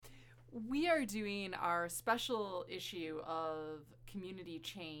We are doing our special issue of Community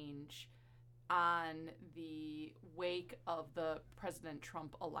Change on the wake of the President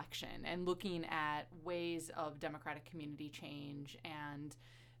Trump election and looking at ways of democratic community change and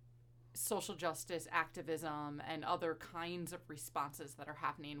social justice activism and other kinds of responses that are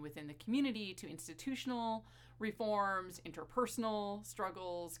happening within the community to institutional reforms, interpersonal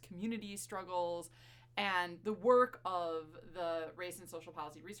struggles, community struggles, and the work of the Race and Social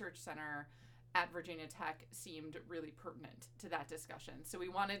Policy Research Center at Virginia Tech seemed really pertinent to that discussion. So we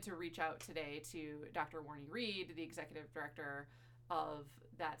wanted to reach out today to Dr. Warnie Reed, the executive director of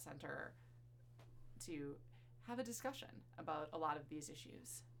that center, to have a discussion about a lot of these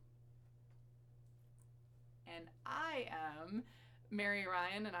issues. And I am Mary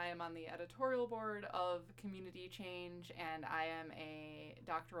Ryan, and I am on the editorial board of Community Change, and I am a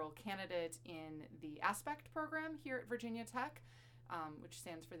doctoral candidate in the Aspect program here at Virginia Tech, which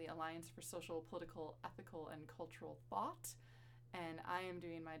stands for the Alliance for Social, Political, Ethical, and Cultural Thought. And I am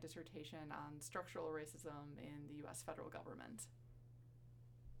doing my dissertation on structural racism in the U.S. federal government.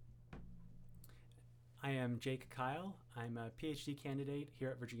 I am Jake Kyle. I'm a PhD candidate here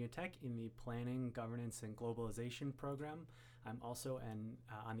at Virginia Tech in the Planning, Governance, and Globalization program. I'm also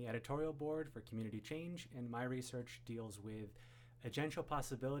on the editorial board for Community Change, and my research deals with agential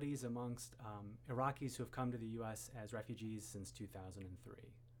possibilities amongst Iraqis who have come to the U.S. as refugees since 2003.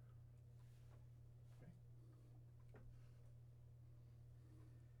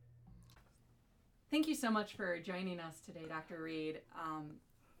 Thank you so much for joining us today, Dr. Reed.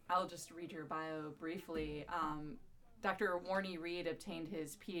 I'll just read your bio briefly. Dr. Warnie Reed obtained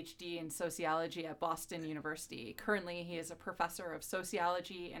his PhD in sociology at Boston University. Currently, he is a professor of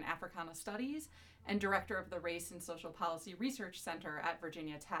sociology and Africana studies and director of the Race and Social Policy Research Center at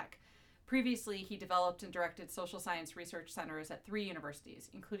Virginia Tech. Previously, he developed and directed social science research centers at 3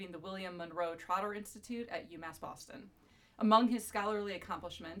 universities, including the William Monroe Trotter Institute at UMass Boston. Among his scholarly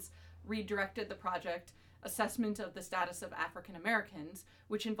accomplishments, Reed directed the project Assessment of the Status of African Americans,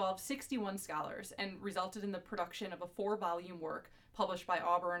 which involved 61 scholars and resulted in the production of a 4-volume work published by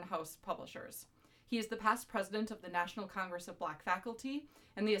Auburn House Publishers. He is the past president of the National Congress of Black Faculty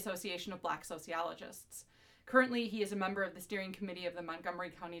and the Association of Black Sociologists. Currently, he is a member of the steering committee of the Montgomery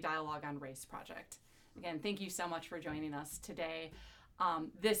County Dialogue on Race project. Again, thank you so much for joining us today.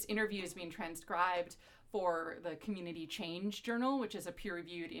 This interview is being transcribed for the Community Change Journal, which is a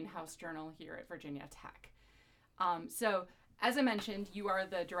peer-reviewed in-house journal here at Virginia Tech. So, as I mentioned, you are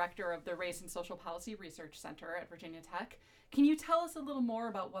the director of the Race and Social Policy Research Center at Virginia Tech. Can you tell us a little more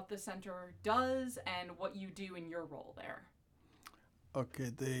about what the center does and what you do in your role there? Okay,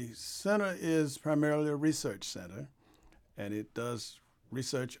 the center is primarily a research center, and it does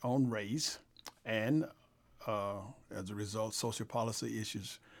research on race and, as a result, social policy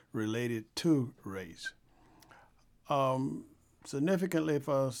issues related to race. Significantly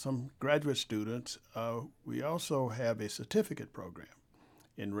for some graduate students, we also have a certificate program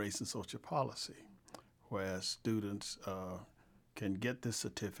in race and social policy, where students can get this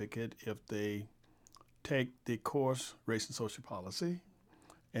certificate if they take the course Race and Social Policy,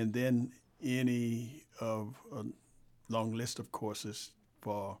 and then any of a long list of courses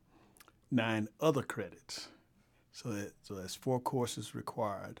for 9 other credits. So that's 4 courses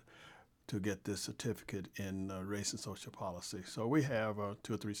required to get this certificate in race and social policy. So we have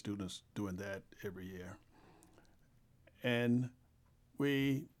 2 or 3 students doing that every year. And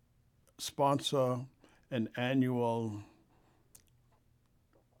we sponsor an annual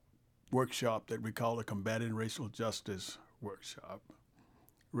workshop that we call the Combating Racial Justice Workshop,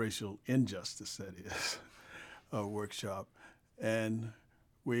 Racial Injustice, that is, workshop. And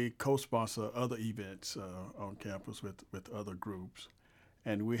we co-sponsor other events on campus with other groups.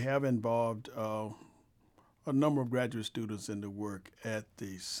 And we have involved a number of graduate students in the work at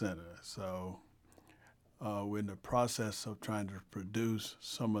the center. So we're in the process of trying to produce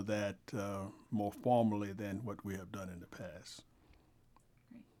some of that more formally than what we have done in the past.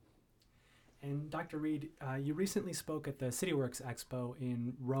 Great. And Dr. Reed, you recently spoke at the CityWorks Expo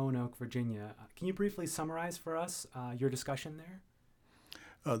in Roanoke, Virginia. Can you briefly summarize for us your discussion there?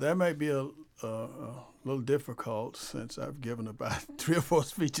 That might be a little difficult since I've given about 3 or 4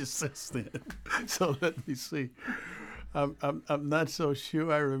 speeches since then. So let me see. I'm not so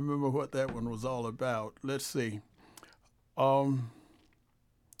sure I remember what that one was all about. Let's see. I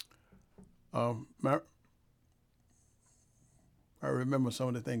remember some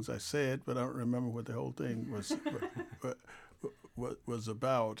of the things I said, but I don't remember what the whole thing was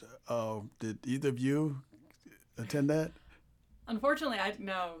about. Did either of you attend that? Unfortunately,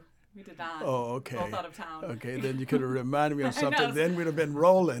 no. We did not. Oh, okay. Both out of town. Okay, then you could have reminded me of I know. something. Then we'd have been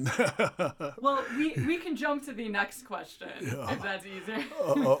rolling. Well, we can jump to the next question if that's easier.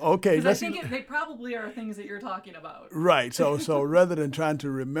 Okay. Because I think they probably are things that you're talking about. Right. So rather than trying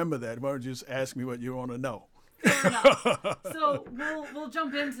to remember that, why don't you just ask me what you want to know? Fair enough. So we'll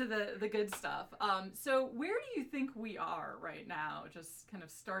jump into the good stuff. So where do you think we are right now, just kind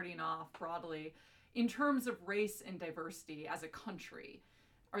of starting off broadly, in terms of race and diversity as a country?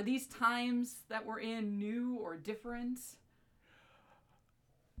 Are these times that we're in new or different?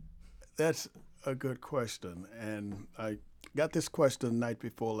 That's a good question. And I got this question the night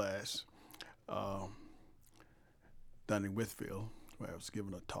before last down in Whitfield, where I was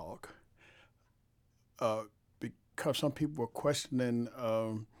giving a talk. Because some people were questioning,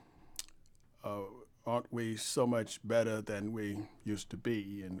 aren't we so much better than we used to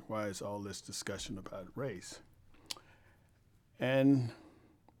be, and why is all this discussion about race? And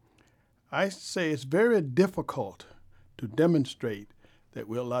I say it's very difficult to demonstrate that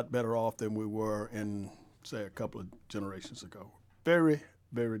we're a lot better off than we were in, say, a couple of generations ago. Very,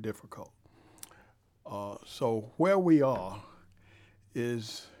 very difficult. So where we are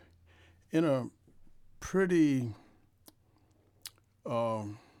is in a pretty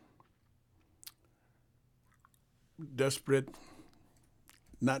desperate,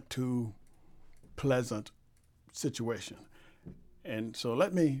 not too pleasant situation. And so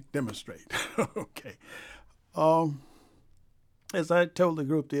let me demonstrate. Okay. As I told the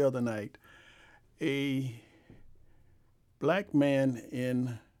group the other night, a black man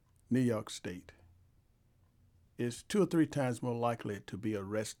in New York State is 2 or 3 times more likely to be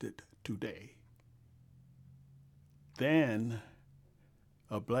arrested today than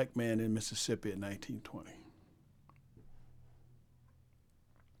a black man in Mississippi in 1920.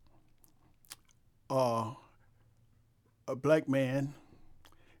 A black man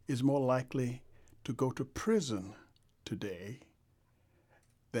is more likely to go to prison today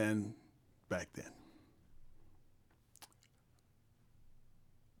than back then.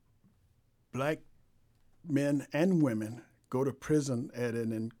 Black men and women go to prison at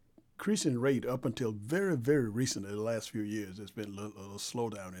an increasing rate up until very, very recently, the last few years. There's been a little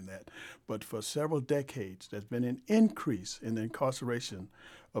slowdown in that. But for several decades, there's been an increase in the incarceration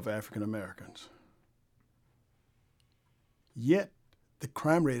of African Americans. Yet, the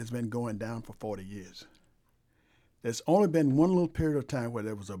crime rate has been going down for 40 years. There's only been one little period of time where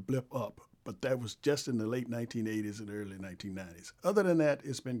there was a blip up, but that was just in the late 1980s and early 1990s. Other than that,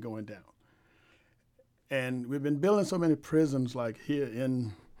 it's been going down. And we've been building so many prisons, like here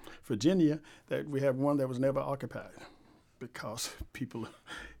in Virginia, that we have one that was never occupied because people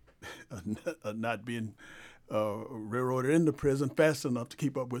are not being railroaded into prison fast enough to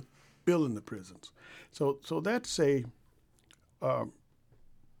keep up with building the prisons. So that's a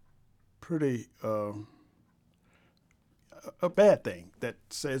pretty a bad thing that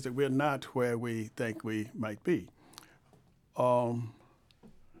says that we're not where we think we might be. There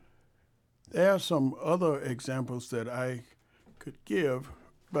are some other examples that I could give,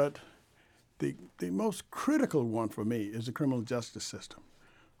 but the most critical one for me is the criminal justice system,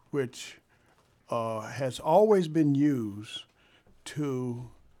 which has always been used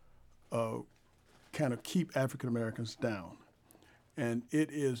to kind of keep African Americans down. And it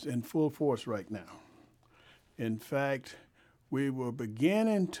is in full force right now. In fact, we were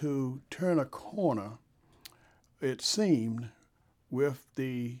beginning to turn a corner, it seemed, with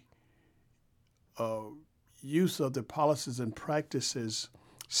the use of the policies and practices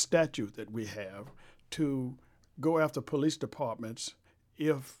statute that we have to go after police departments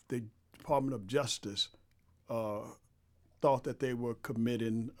if the Department of Justice thought that they were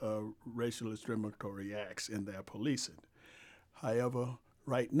committing racial discriminatory acts in their policing. However,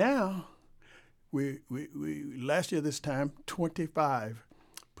 right now, we last year this time, 25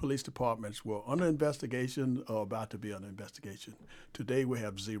 police departments were under investigation or about to be under investigation. Today we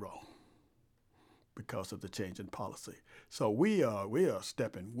have 0 because of the change in policy. So we are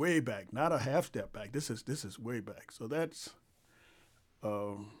stepping way back, not a half step back. This is way back. So that's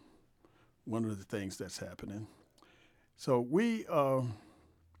one of the things that's happening. So we are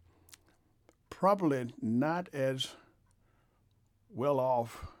probably not as well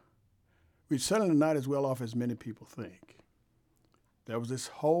off. We're certainly not as well off as many people think. There was this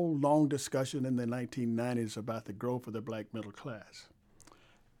whole long discussion in the 1990s about the growth of the black middle class.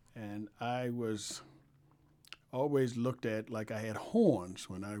 And I was always looked at like I had horns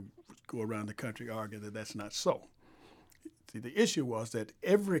when I would go around the country arguing that that's not so. See, the issue was that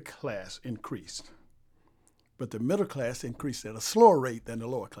every class increased, but the middle class increased at a slower rate than the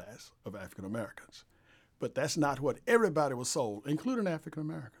lower class of African Americans. But that's not what everybody was sold, including African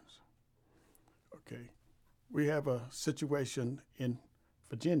Americans. Okay. We have a situation in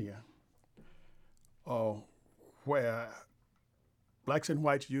Virginia where blacks and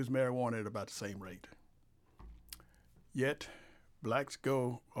whites use marijuana at about the same rate. Yet, blacks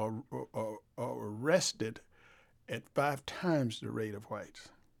are arrested at 5 times the rate of whites.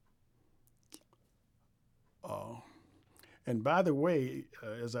 And by the way,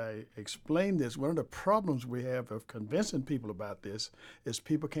 as I explained this, one of the problems we have of convincing people about this is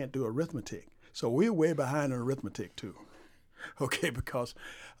people can't do arithmetic. So we're way behind in arithmetic too. Okay, because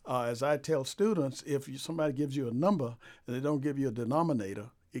as I tell students, if somebody gives you a number and they don't give you a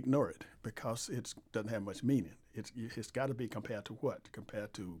denominator, ignore it because it doesn't have much meaning. It's got to be compared to what?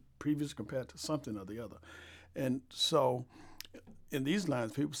 Compared to previous, compared to something or the other. And so in these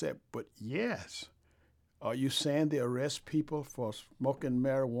lines, people say, but yes, are you saying they arrest people for smoking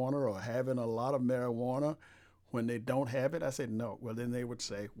marijuana or having a lot of marijuana when they don't have it? I said, no. Well, then they would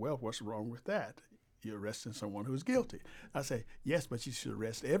say, well, what's wrong with that? You're arresting someone who's guilty. I say, yes, but you should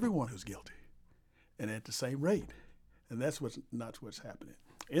arrest everyone who's guilty and at the same rate. And that's not what's happening.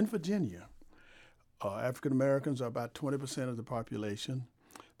 In Virginia, African Americans are about 20% of the population.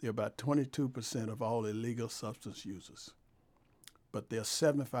 They're about 22% of all illegal substance users. But they're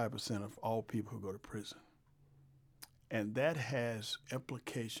 75% of all people who go to prison. And that has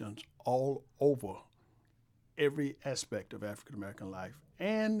implications all over every aspect of African American life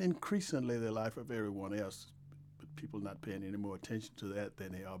and increasingly the life of everyone else. But people are not paying any more attention to that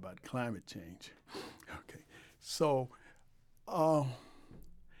than they are about climate change. Okay, so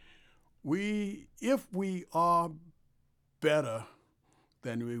if we are better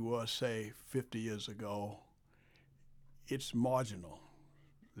than we were, say, 50 years ago, it's marginal.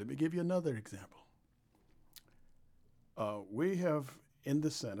 Let me give you another example. We have in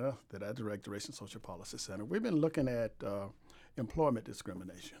the center that I direct, the Race and Social Policy Center, we've been looking at employment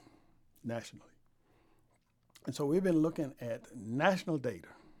discrimination nationally. And so we've been looking at national data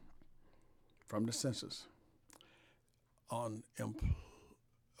from the census on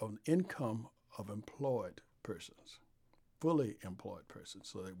income of employed persons, fully employed persons,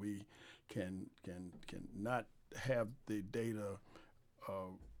 so that we can not have the data,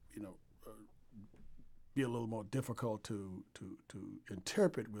 be a little more difficult to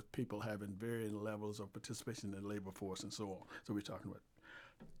interpret with people having varying levels of participation in the labor force and so on. So we're talking about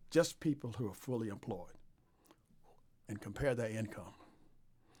just people who are fully employed and compare their income.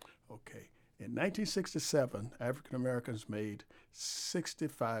 Okay. In 1967, African Americans made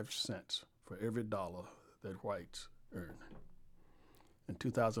 65 cents for every dollar that whites earned. In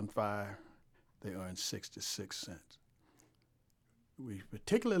 2005, they earned 66 cents. We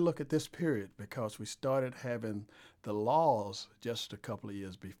particularly look at this period because we started having the laws just a couple of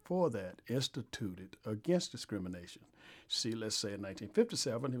years before that instituted against discrimination. See, let's say in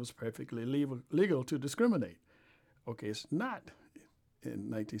 1957, it was perfectly legal to discriminate. Okay, it's not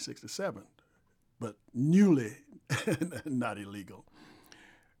in 1967, but newly not illegal.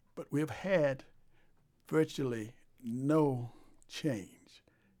 But we've had virtually no change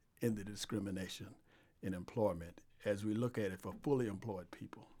in the discrimination in employment as we look at it for fully employed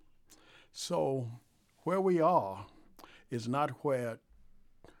people. So where we are is not where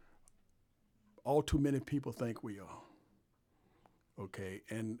all too many people think we are. Okay,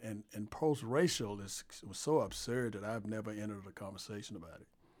 and post-racial was so absurd that I've never entered a conversation about it.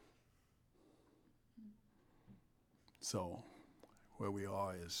 So where we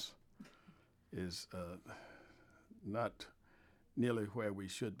are is not nearly where we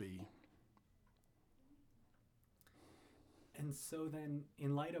should be. And so then,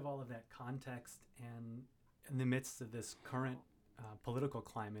 in light of all of that context and in the midst of this current political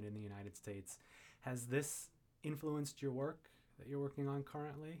climate in the United States, has this influenced your work that you're working on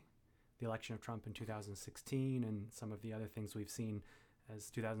currently? The election of Trump in 2016 and some of the other things we've seen as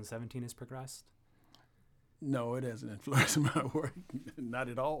 2017 has progressed? No, it hasn't influenced my work, not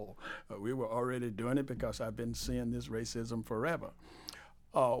at all. We were already doing it because I've been seeing this racism forever.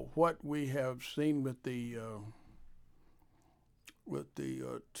 What we have seen with the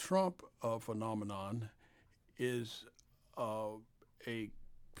Trump phenomenon is a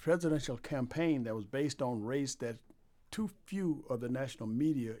presidential campaign that was based on race that too few of the national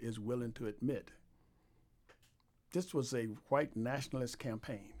media is willing to admit. This was a white nationalist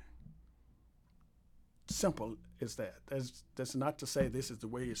campaign. Simple as that. That's not to say this is the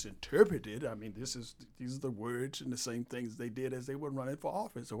way it's interpreted. I mean, these are the words and the same things they did as they were running for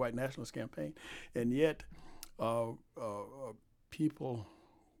office, a white nationalist campaign. And yet, people,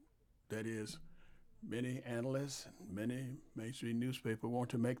 that is, many analysts, many mainstream newspapers want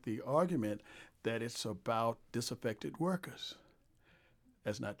to make the argument that it's about disaffected workers.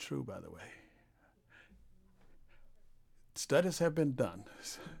 That's not true, by the way. studies have been done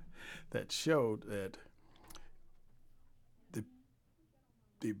that showed that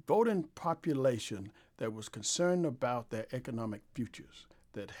the voting population that was concerned about their economic futures,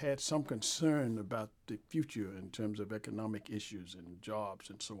 that had some concern about the future in terms of economic issues and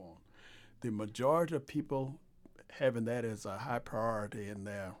jobs and so on, the majority of people having that as a high priority in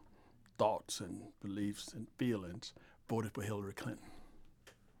their thoughts and beliefs and feelings voted for Hillary Clinton.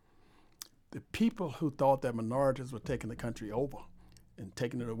 The people who thought that minorities were taking the country over and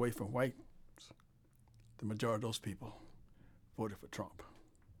taking it away from whites, the majority of those people voted for Trump.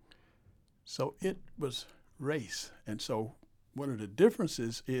 So it was race. And so one of the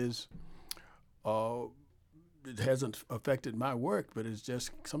differences is it hasn't affected my work, but it's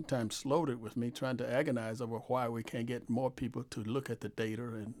just sometimes loaded with me trying to agonize over why we can't get more people to look at the data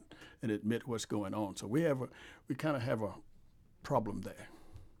and admit what's going on. So we kind of have a problem there.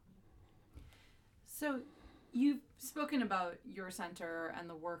 So you've spoken about your center and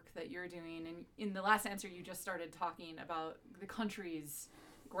the work that you're doing, and in the last answer you just started talking about the country's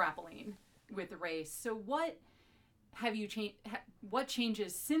grappling with race. So what have you changed? What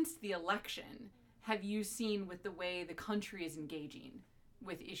changes since the election have you seen with the way the country is engaging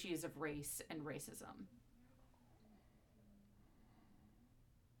with issues of race and racism?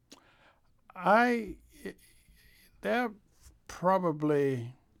 There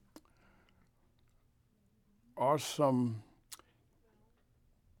probably are some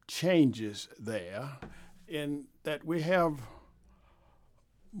changes there in that we have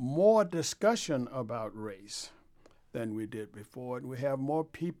more discussion about race than we did before, and we have more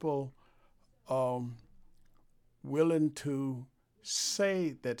people willing to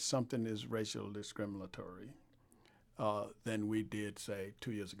say that something is racial discriminatory than we did, say,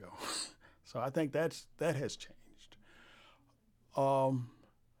 2 years ago. So I think that has changed.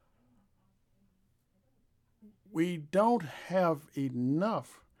 We don't have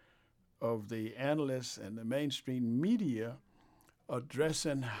enough of the analysts and the mainstream media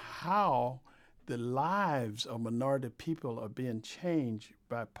addressing how the lives of minority people are being changed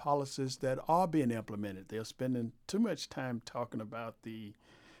by policies that are being implemented. They're spending too much time talking about the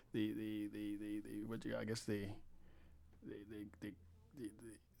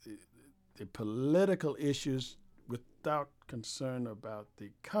political issues without concern about the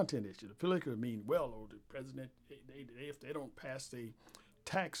content issue. The political mean, well, the president, if they don't pass the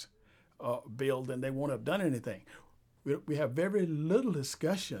tax bill, then they won't have done anything. We have very little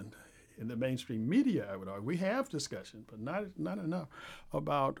discussion in the mainstream media, I would argue. We have discussion, but not enough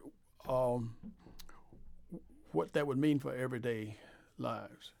about what that would mean for everyday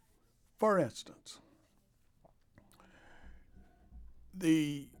lives. For instance,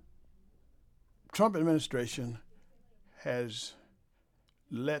 the Trump administration has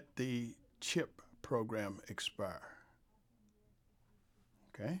let the CHIP program expire.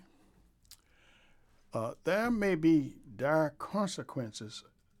 Okay? There may be dire consequences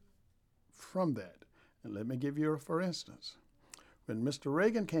from that. And let me give you a for instance. When Mr.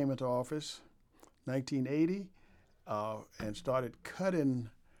 Reagan came into office, 1980, and started cutting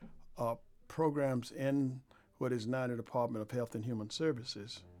programs in what is now the Department of Health and Human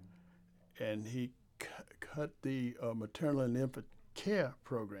Services, and he cut the maternal and infant care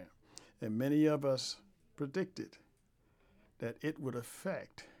program. And many of us predicted that it would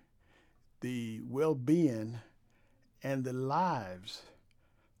affect the well-being and the lives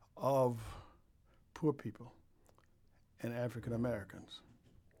of poor people and African Americans.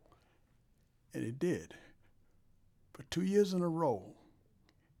 And it did. For 2 years in a row,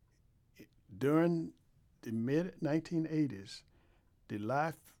 during the mid-1980s, the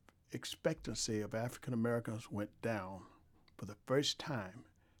life expectancy of African Americans went down for the first time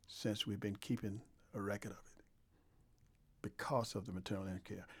since we've been keeping a record of it because of the maternal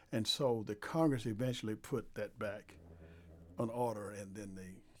care. And so the Congress eventually put that back on order, and then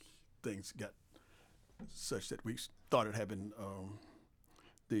things got such that we started having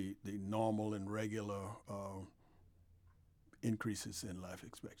the normal and regular increases in life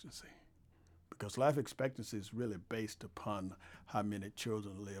expectancy. Because life expectancy is really based upon how many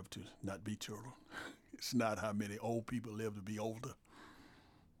children live to not be children. It's not how many old people live to be older.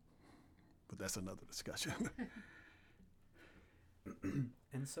 But that's another discussion.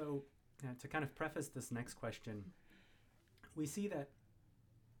 And so, to kind of preface this next question, we see that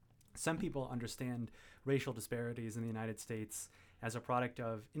some people understand racial disparities in the United States as a product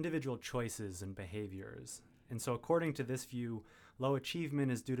of individual choices and behaviors. And so according to this view, low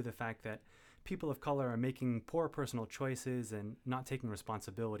achievement is due to the fact that people of color are making poor personal choices and not taking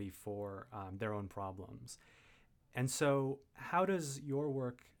responsibility for their own problems. And so how does your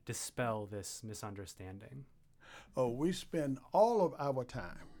work dispel this misunderstanding? We spend all of our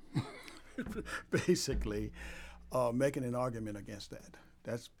time basically making an argument against that.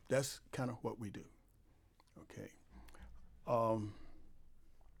 That's kind of what we do. Okay.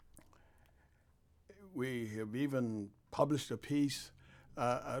 We have even published a piece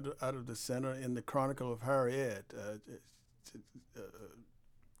out of the center in the Chronicle of Higher Ed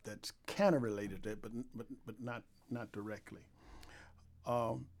that's kind of related to it, but not directly.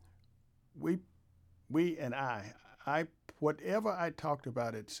 We and I whatever I talked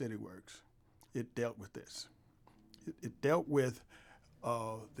about at CityWorks, it dealt with this. It dealt with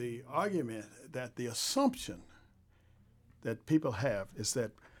the argument that the assumption that people have is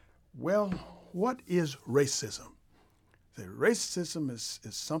that, well, what is racism? The racism is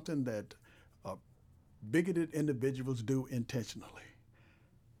something that bigoted individuals do intentionally.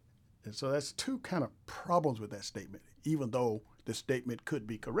 And so that's two kind of problems with that statement, even though the statement could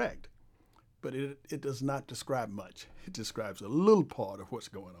be correct. But it does not describe much. It describes a little part of what's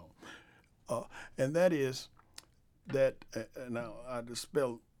going on. And that is that, now I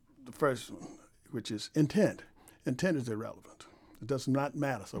dispel the first one, which is intent. Intent is irrelevant. It does not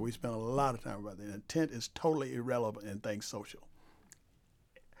matter. So we spend a lot of time about that. Intent is totally irrelevant in things social.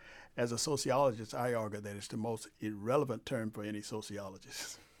 As a sociologist, I argue that it's the most irrelevant term for any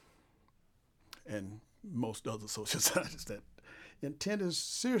sociologist and most other social scientists. That intent is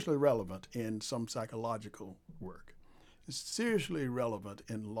seriously relevant in some psychological work. It's seriously relevant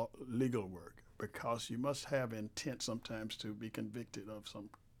in legal work because you must have intent sometimes to be convicted of some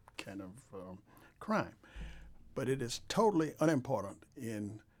kind of crime. But it is totally unimportant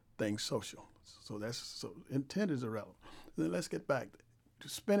in things social. So intent is irrelevant. Then let's get back to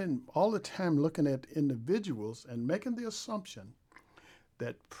spending all the time looking at individuals and making the assumption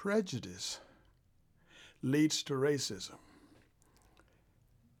that prejudice leads to racism.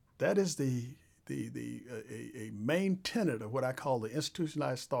 That is a main tenet of what I call the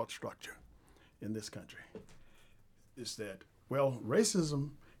institutionalized thought structure in this country. Is that, well,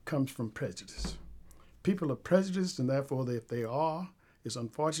 racism comes from prejudice. People are prejudiced, and therefore, if they are, it's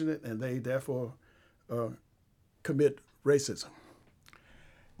unfortunate, and they therefore commit racism.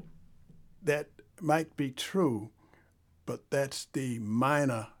 That might be true, but that's the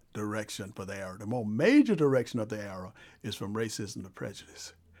minor direction for the arrow. The more major direction of the arrow is from racism to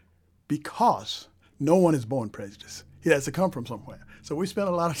prejudice, because no one is born prejudiced. It has to come from somewhere. So we spend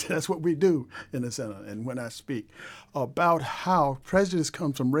a lot of time, that's what we do in the center, and when I speak about how prejudice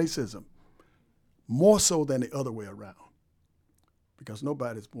comes from racism, more so than the other way around, because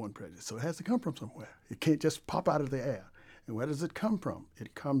nobody's born prejudiced. So it has to come from somewhere. It can't just pop out of the air. And where does it come from?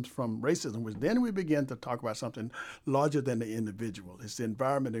 It comes from racism, which then we begin to talk about something larger than the individual. It's the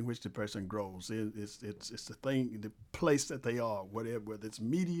environment in which the person grows. It's the thing, the place that they are, whether it's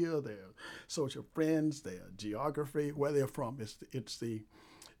media, their social friends, their geography, where they're from. It's the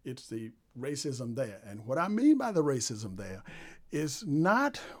racism there. And what I mean by the racism there is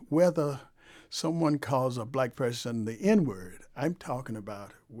not whether someone calls a black person the N-word. I'm talking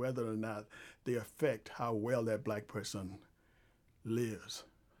about whether or not they affect how well that black person lives,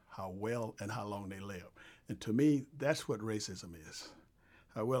 how well and how long they live. And to me, that's what racism is.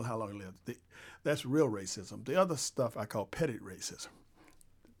 How well, how long they live. That's real racism. The other stuff I call petty racism,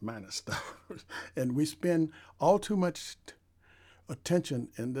 minor stuff. And we spend all too much attention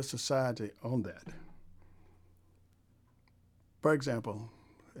in this society on that. For example,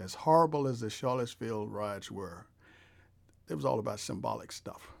 as horrible as the Charlottesville riots were, it was all about symbolic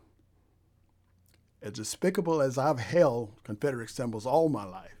stuff. As despicable as I've held Confederate symbols all my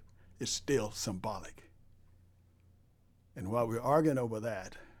life, it's still symbolic. And while we're arguing over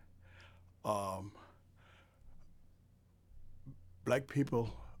that, black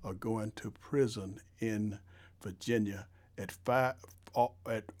people are going to prison in Virginia at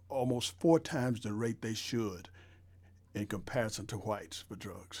almost 4 times the rate they should in comparison to whites for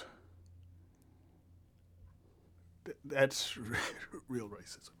drugs. That's real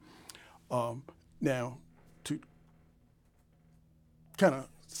racism. Now, to kind of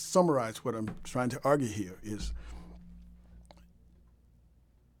summarize what I'm trying to argue here is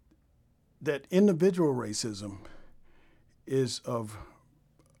that individual racism is of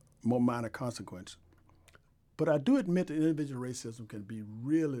more minor consequence. But I do admit that individual racism can be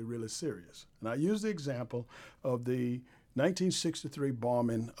really, really serious. And I use the example of the 1963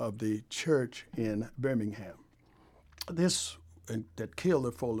 bombing of the church in Birmingham. This that killed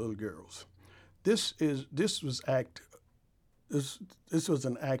the 4 little girls. This was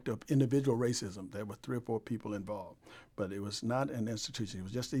an act of individual racism. There were 3 or 4 people involved, but it was not an institution. It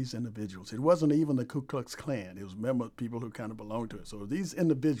was just these individuals. It wasn't even the Ku Klux Klan. It was people who kind of belonged to it. So these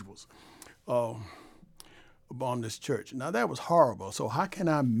individuals bombed this church. Now, that was horrible. So how can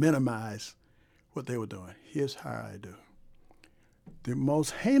I minimize what they were doing? Here's how I do. The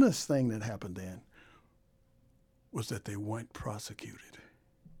most heinous thing that happened then was that they weren't prosecuted.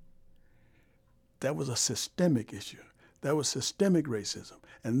 That was a systemic issue. That was systemic racism.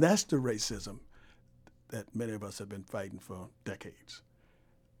 And that's the racism that many of us have been fighting for decades.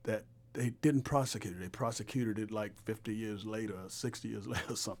 That they didn't prosecute it. They prosecuted it like 50 years later, or 60 years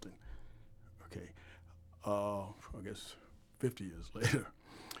later, or something. Okay. I guess 50 years later.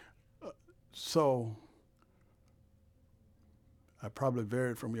 So I probably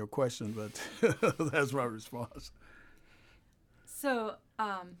varied from your question, but that's my response. So,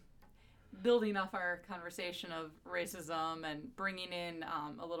 building off our conversation of racism and bringing in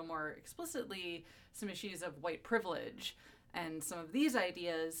a little more explicitly some issues of white privilege and some of these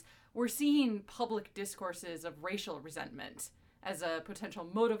ideas, we're seeing public discourses of racial resentment as a potential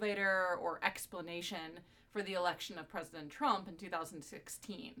motivator or explanation for the election of President Trump in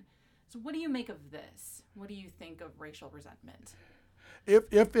 2016. So what do you make of this? What do you think of racial resentment?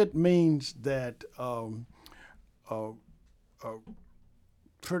 If it means that a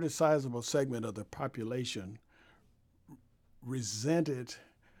pretty sizable segment of the population resented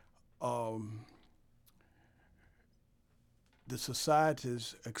the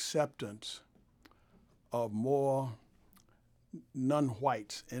society's acceptance of more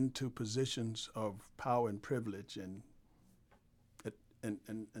non-whites into positions of power and privilege and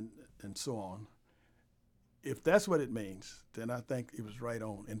so on. If that's what it means, then I think it was right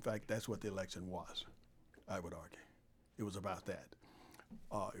on. In fact, that's what the election was, I would argue. It was about that.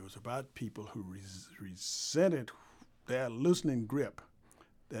 It was about people who resented their loosening grip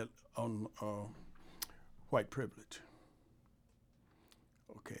that on white privilege.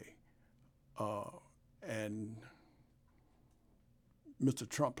 Okay. And Mr.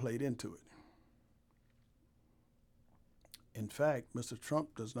 Trump played into it. In fact, Mr.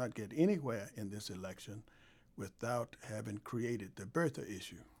 Trump does not get anywhere in this election without having created the birther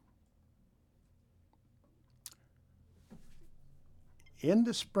issue. In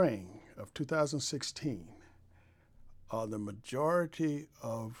the spring of 2016, the majority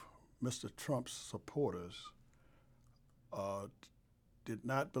of Mr. Trump's supporters did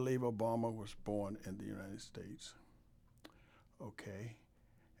not believe Obama was born in the United States. Okay.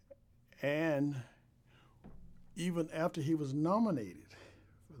 And even after he was nominated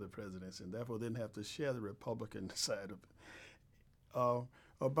for the presidency, and therefore didn't have to share the Republican side of it,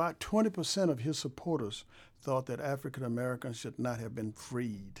 about 20% of his supporters thought that African Americans should not have been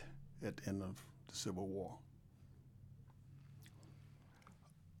freed at the end of the Civil War.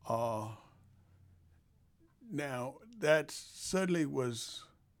 Now, that certainly was,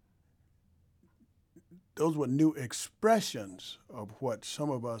 those were new expressions of what some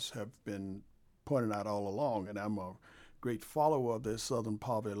of us have been pointing out all along, and I'm a great follower of the Southern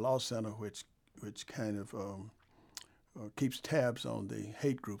Poverty Law Center, which kind of keeps tabs on the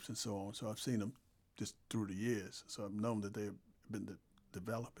hate groups and so on. So I've seen them just through the years, so I've known that they've been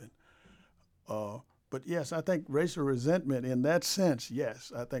developing. But yes, I think racial resentment in that sense,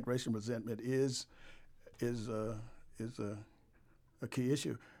 yes, I think racial resentment is a key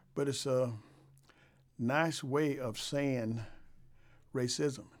issue. But it's a nice way of saying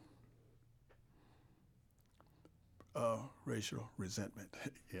racism, racial resentment,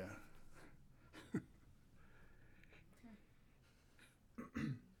 yeah.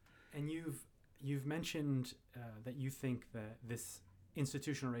 And you've mentioned that you think that this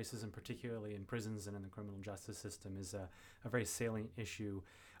institutional racism, particularly in prisons and in the criminal justice system, is a very salient issue.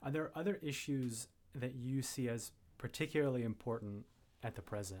 Are there other issues that you see as particularly important at the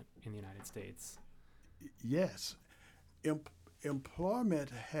present in the United States? Yes. Employment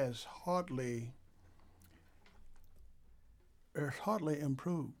has hardly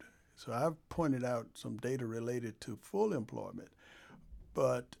improved. So I've pointed out some data related to full employment,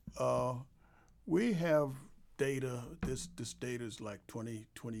 but we have data, this data is like 20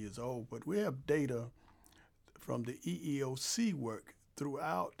 years old, but we have data from the EEOC work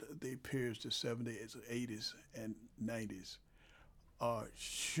throughout the periods, the 70s, 80s, and 90s,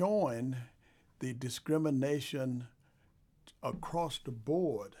 showing the discrimination across the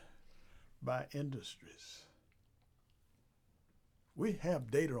board by industries. We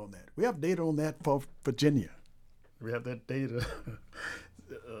have data on that. We have data on that for Virginia. We have that data.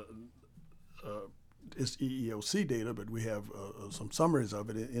 It's EEOC data, but we have some summaries of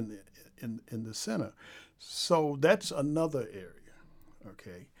it in the center. So that's another area.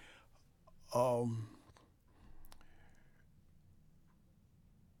 Okay.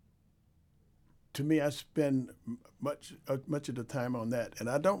 to me, I spend much of the time on that, and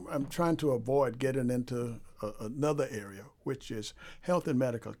I'm trying to avoid getting into another area, which is health and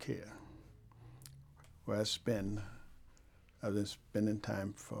medical care, where I've been spending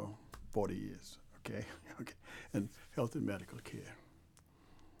time for 40 years. Okay, okay, and health and medical care.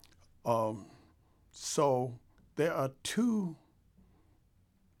 So there are two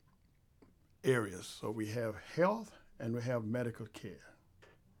areas. So we have health and we have medical care.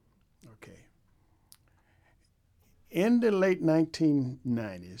 Okay. In the late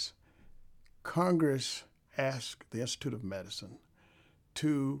 1990s, Congress asked the Institute of Medicine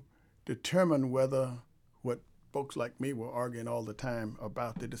to determine whether what folks like me were arguing all the time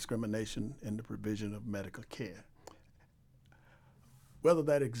about the discrimination in the provision of medical care, whether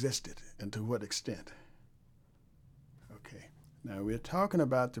that existed and to what extent. Okay. Now we're talking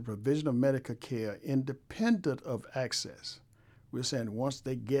about the provision of medical care independent of access. We're saying once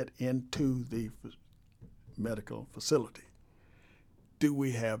they get into the medical facility, do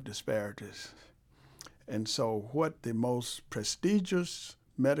we have disparities? And so what the most prestigious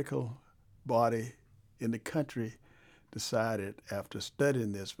medical body in the country decided after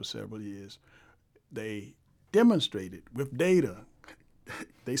studying this for several years, they demonstrated with data,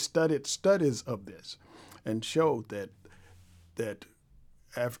 they studied studies of this and showed that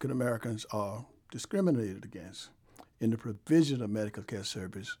African Americans are discriminated against in the provision of medical care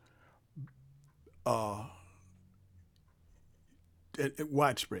service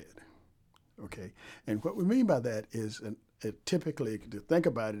widespread. Okay, and what we mean by that is, typically, to think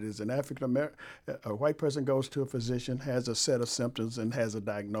about it, is an African American, a white person goes to a physician, has a set of symptoms, and has a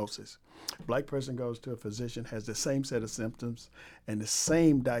diagnosis. A black person goes to a physician, has the same set of symptoms and the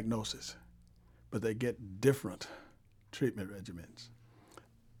same diagnosis, but they get different treatment regimens.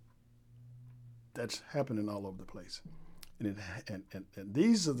 That's happening all over the place, and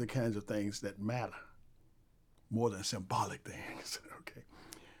these are the kinds of things that matter more than symbolic things. Okay.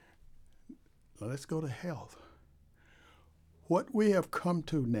 Now let's go to health. What we have come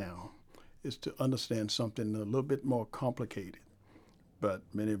to now is to understand something a little bit more complicated, but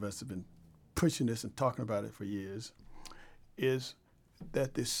many of us have been pushing this and talking about it for years, is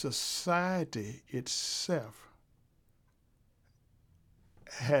that the society itself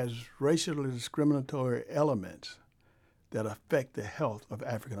has racially discriminatory elements that affect the health of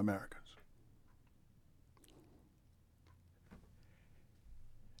African Americans.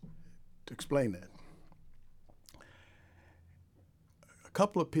 To explain that, a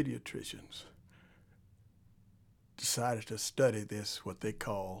couple of pediatricians decided to study this, what they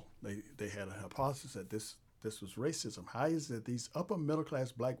call, they had a hypothesis that this was racism. How is it these upper middle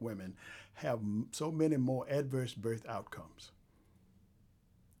class black women have so many more adverse birth outcomes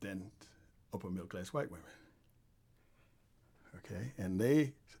than upper middle class white women? Okay, and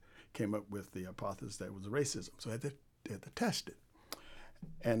they came up with the hypothesis that it was racism. So they had to test it.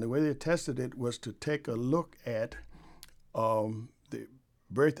 And the way they tested it was to take a look at the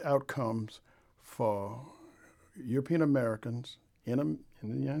birth outcomes for European Americans in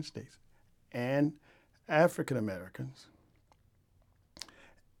the United States and African Americans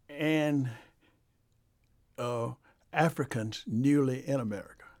and Africans newly in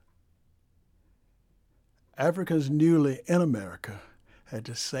America. Africans newly in America had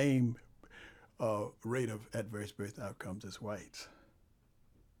the same rate of adverse birth outcomes as whites.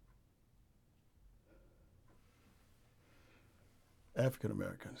 African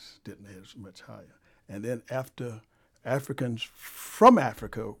Americans didn't have as much higher. And then after Africans from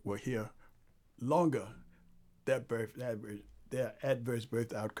Africa were here longer, their adverse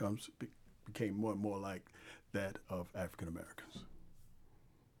birth outcomes became more and more like that of African Americans.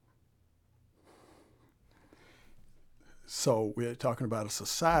 So we're talking about a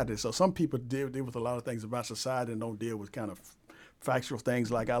society. So some people deal with a lot of things about society and don't deal with kind of factual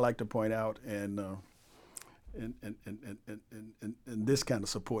things like I like to point out, and this kind of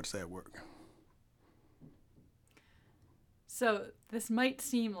supports that work. So this might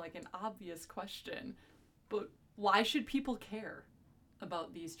seem like an obvious question, but why should people care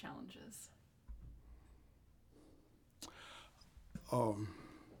about these challenges?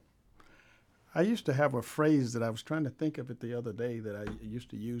 I used to have a phrase that I was trying to think of it the other day that I used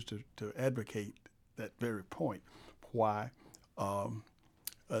to use to advocate that very point. Why?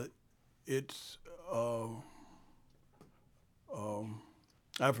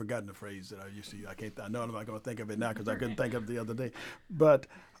 I've forgotten the phrase that I used to use. I know I'm not going to think of it now because I couldn't think of it the other day. But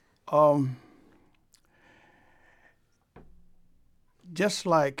just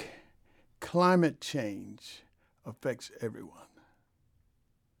like climate change affects everyone,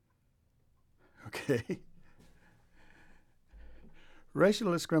 okay?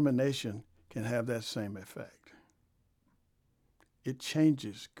 Racial discrimination can have that same effect. It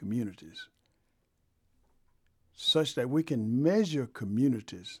changes communities such that we can measure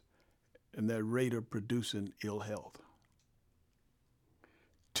communities and their rate of producing ill health.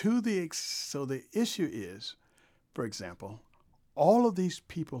 So the issue is, for example, all of these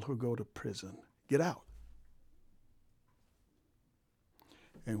people who go to prison get out.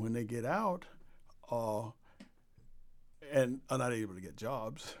 And when they get out and are not able to get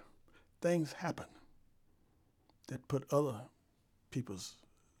jobs, things happen that put other people's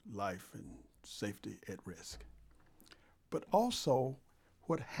life and safety at risk. But also,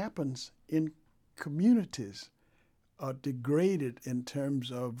 what happens in communities are degraded in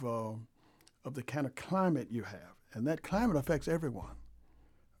terms of the kind of climate you have. And that climate affects everyone,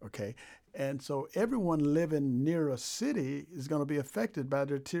 okay? And so everyone living near a city is going to be affected by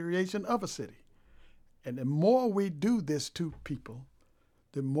the deterioration of a city. And the more we do this to people,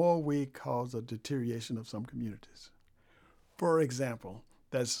 the more we cause a deterioration of some communities. For example,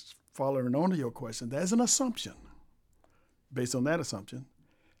 that's following on to your question, there's an assumption, based on that assumption,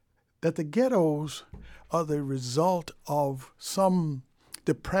 that the ghettos are the result of some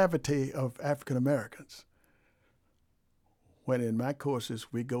depravity of African Americans. When in my courses,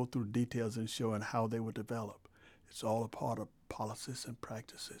 we go through details in showing how they were developed. It's all a part of policies and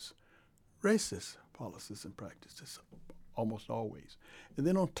practices, racist policies and practices, almost always. And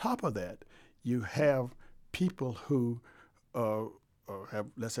then on top of that, you have people who have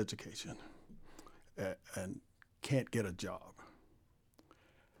less education and can't get a job.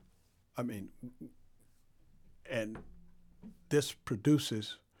 I mean, and this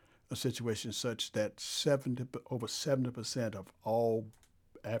produces a situation such that over 70% of all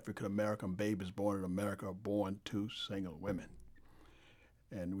African American babies born in America are born to single women.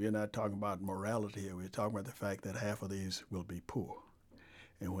 And we're not talking about morality here. We're talking about the fact that half of these will be poor.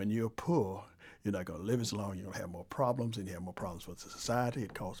 And when you're poor, you're not going to live as long. You're going to have more problems, and you have more problems for the society.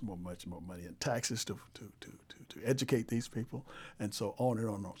 It costs much more money in taxes to educate these people, and so on and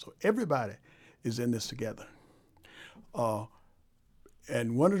on and on. So everybody is in this together.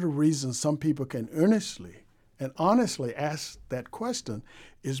 And one of the reasons some people can earnestly and honestly ask that question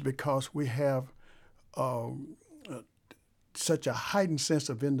is because we have such a heightened sense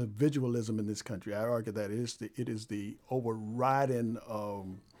of individualism in this country. I argue that it is the overriding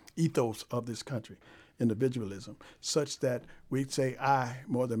ethos of this country, individualism, such that we say I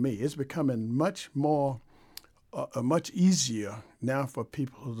more than me. It's becoming much easier now for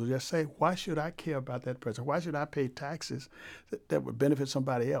people to just say, why should I care about that person? Why should I pay taxes that would benefit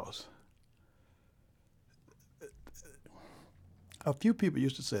somebody else? A few people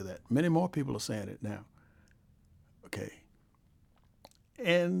used to say that. Many more people are saying it now. Okay.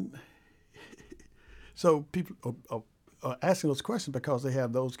 And so people are asking those questions because they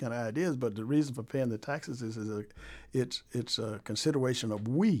have those kind of ideas, but the reason for paying the taxes is it's a consideration of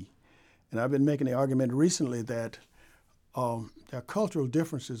we. And I've been making the argument recently that there are cultural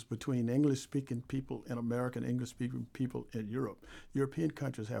differences between English-speaking people in America and English-speaking people in Europe. European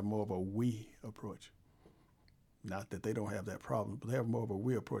countries have more of a we approach. Not that they don't have that problem, but they have more of a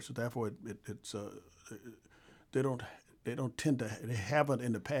we approach. So therefore, they haven't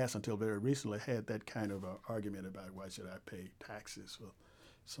in the past until very recently had that kind of argument about why should I pay taxes for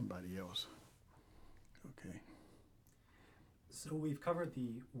somebody else. Okay. So we've covered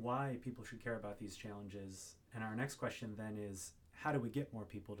the why people should care about these challenges, and our next question then is, how do we get more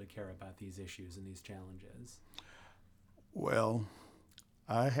people to care about these issues and these challenges? Well,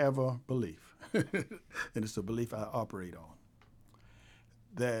 I have a belief, and it's a belief I operate on,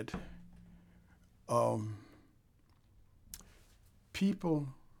 that people,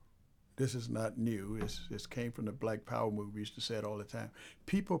 this is not new, it came from the Black Power movement, we used to say it all the time,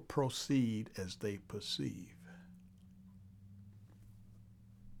 people proceed as they perceive.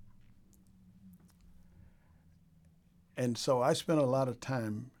 And so I spent a lot of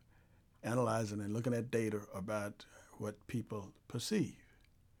time analyzing and looking at data about what people perceive.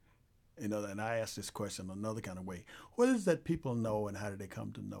 You know, and I asked this question another kind of way. What is that people know and how do they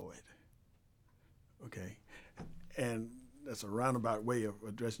come to know it? Okay. And that's a roundabout way of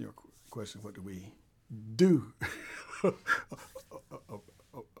addressing your question, what do we do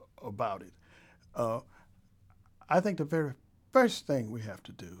about it? I think the very first thing we have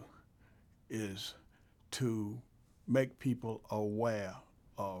to do is to make people aware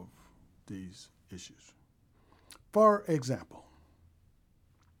of these issues. For example,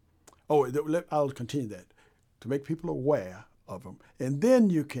 I'll continue that, to make people aware of them, and then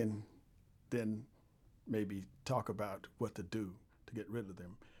you can then maybe talk about what to do to get rid of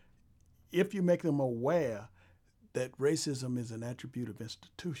them. If you make them aware that racism is an attribute of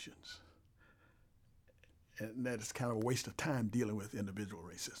institutions, and that it's kind of a waste of time dealing with individual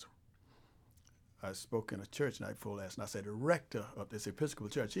racism. I spoke in a church night before last, and I said the rector of this Episcopal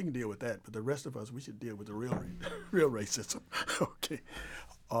church, he can deal with that, but the rest of us, we should deal with the real racism. Okay.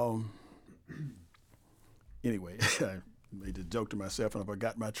 Anyway, I made a joke to myself, and I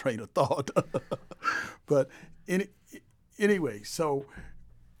forgot my train of thought. But anyway, so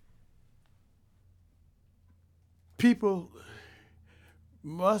people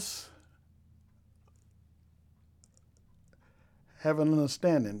must have an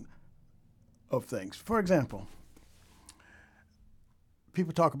understanding of things. For example,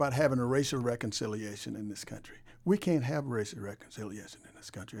 people talk about having a racial reconciliation in this country. We can't have racial reconciliation in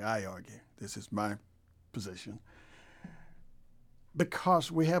this country, I argue. This is my position.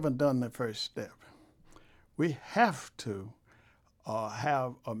 Because we haven't done the first step. We have to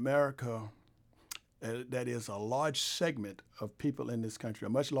have America that is a large segment of people in this country, a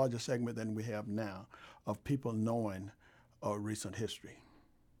much larger segment than we have now, of people knowing recent history.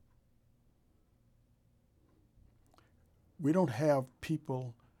 We don't have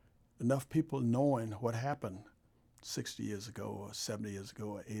enough people knowing what happened 60 years ago or 70 years ago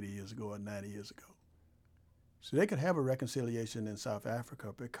or 80 years ago or 90 years ago. So they could have a reconciliation in South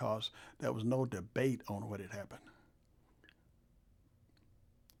Africa because there was no debate on what had happened.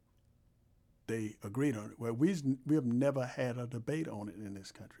 They agreed on it. Well, we have never had a debate on it in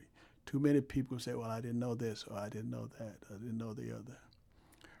this country. Too many people say, well, I didn't know this, or I didn't know that, I didn't know the other.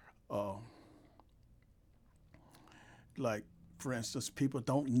 Like, for instance, people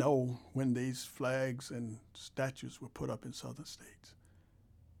don't know when these flags and statues were put up in southern states.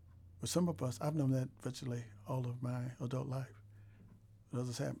 But some of us, I've known that virtually all of my adult life.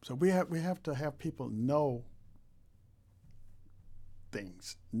 Others haven't. So we have to have people know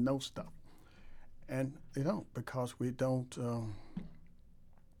things, know stuff. And they don't, because we don't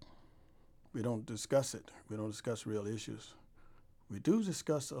discuss it. We don't discuss real issues. We do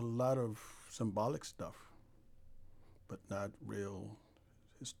discuss a lot of symbolic stuff, but not real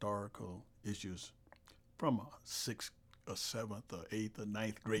historical issues from a 6th or 7th or 8th or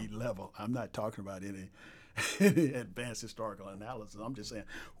 9th grade level. I'm not talking about any advanced historical analysis. I'm just saying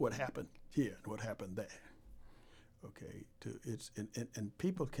what happened here and what happened there. Okay, and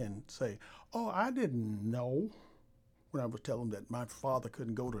people can say, oh, I didn't know when I was telling them that my father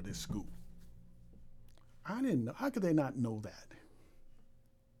couldn't go to this school. I didn't know. How could they not know that?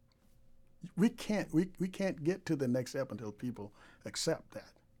 We can't get to the next step until people accept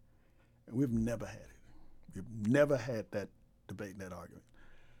that. And we've never had it. We've never had that debate and that argument.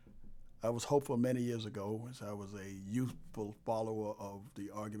 I was hopeful many years ago, as I was a youthful follower of the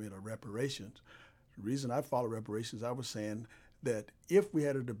argument of reparations. The reason I follow reparations, I was saying that if we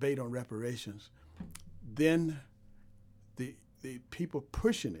had a debate on reparations, then the people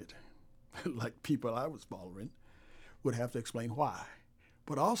pushing it, like people I was following, would have to explain why.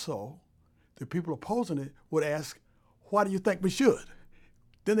 But also, the people opposing it would ask, why do you think we should?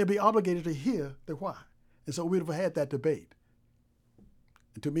 Then they'd be obligated to hear the why. And so we'd have had that debate.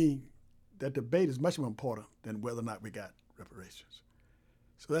 And to me, that debate is much more important than whether or not we got reparations.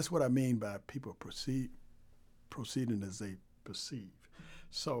 So that's what I mean by people proceeding as they perceive.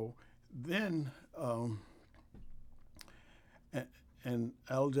 So then, and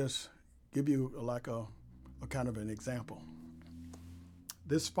I'll just give you like a kind of an example.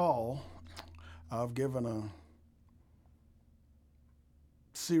 This fall, I've given a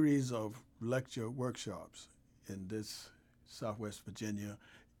series of lecture workshops in this Southwest Virginia,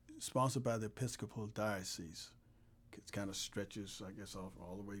 sponsored by the Episcopal Diocese. It kind of stretches, I guess,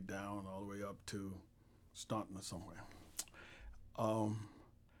 all the way down, all the way up to Staunton or somewhere.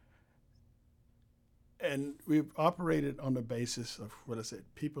 And we've operated on the basis of what I said,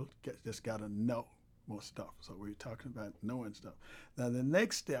 people just got to know more stuff. So we're talking about knowing stuff. Now the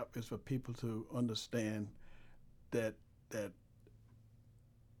next step is for people to understand that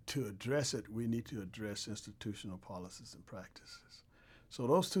to address it, we need to address institutional policies and practices. So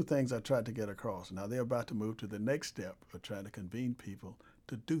those two things I tried to get across. Now they're about to move to the next step of trying to convene people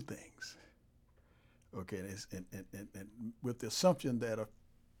to do things. Okay, and with the assumption that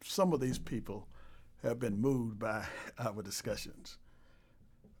some of these people have been moved by our discussions.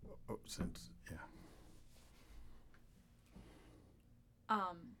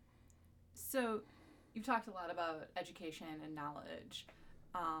 So you've talked a lot about education and knowledge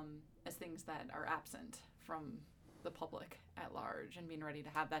as things that are absent from the public at large and being ready to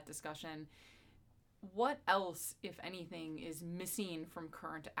have that discussion. What else, if anything, is missing from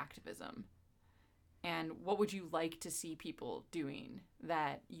current activism? And what would you like to see people doing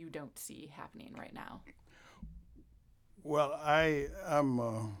that you don't see happening right now? Well,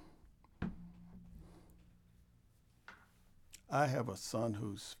 I have a son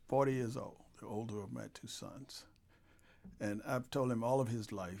who's 40 years old, the older of my two sons. And I've told him all of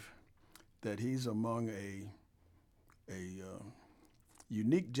his life that he's among a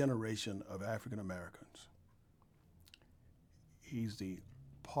unique generation of African Americans. He's the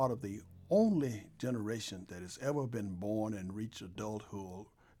part of the only generation that has ever been born and reached adulthood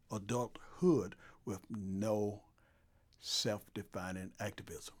with no self-defining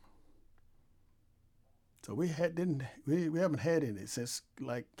activism. So we haven't had any since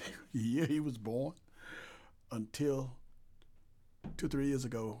like the year he was born until 2-3 years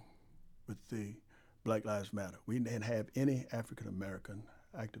ago with the Black Lives Matter. We didn't have any African American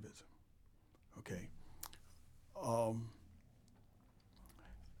activism. Okay.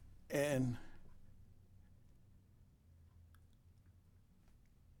 And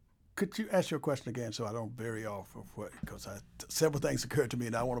could you ask your question again so I don't vary off of what, because several things occurred to me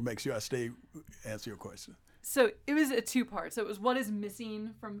and I want to make sure I answer your question. So it was a two-part. So it was what is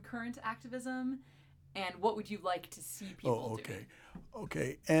missing from current activism and what would you like to see people doing?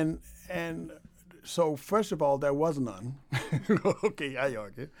 Okay. And so first of all, there was none. Okay, I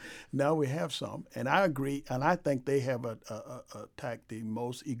argue. Now we have some, and I agree, and I think they have attacked the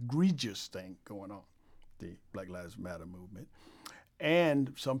most egregious thing going on, the Black Lives Matter movement.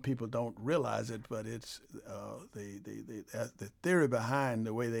 And some people don't realize it, but it's the theory behind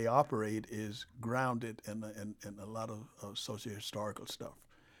the way they operate is grounded in a lot of socio-historical stuff.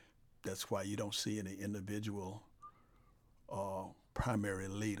 That's why you don't see any individual primary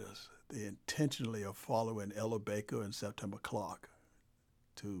leaders. They intentionally are following Ella Baker and September Clark,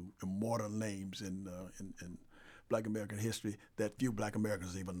 two immortal names in Black American history that few Black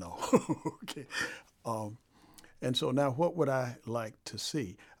Americans even know. Okay. And so now what would I like to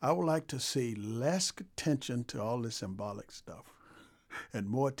see? I would like to see less attention to all this symbolic stuff and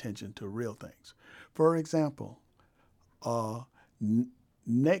more attention to real things. For example,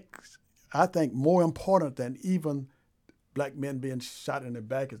 next, I think more important than even Black men being shot in the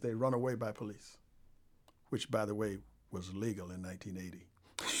back as they run away by police, which, by the way, was legal in 1980.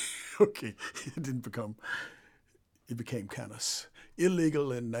 Okay, it became kind of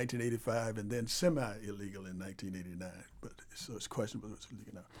illegal in 1985 and then semi-illegal in 1989. But so it's questionable if it's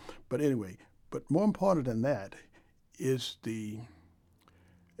illegal now. But anyway, but more important than that is the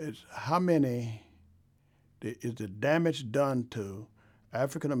damage done to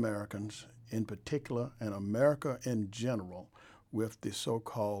African Americans in particular and America in general with the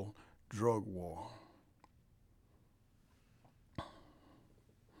so-called drug war.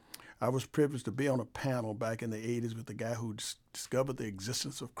 I was privileged to be on a panel back in the 80s with the guy who discovered the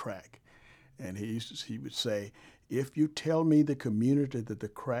existence of crack. And he would say, if you tell me the community that the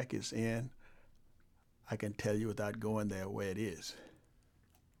crack is in, I can tell you without going there where it is.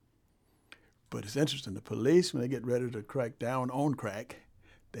 But it's interesting, the police, when they get ready to crack down on crack,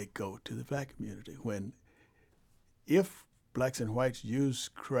 they go to the Black community. If blacks and whites use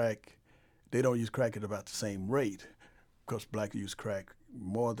crack, they don't use crack at about the same rate, because blacks use crack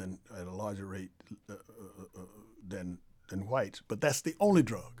more than at a larger rate than whites. But that's the only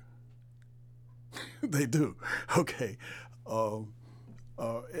drug they do. Okay.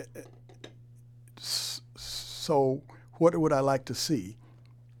 So what would I like to see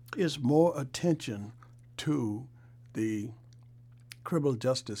is more attention to the criminal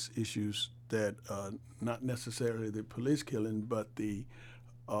justice issues that not necessarily the police killing, but the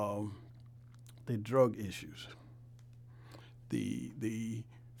drug issues. The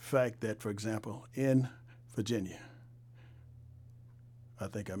fact that, for example, in Virginia, I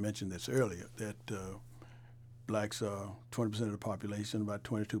think I mentioned this earlier, that blacks are 20% of the population, about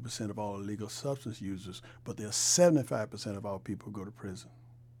 22% of all illegal substance users, but they're 75% of all people who go to prison.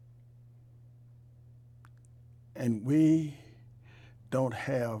 And we don't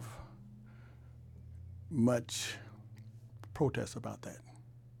have much protest about that.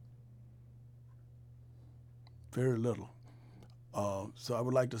 Very little. So I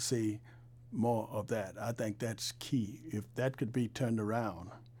would like to see more of that. I think that's key. If that could be turned around,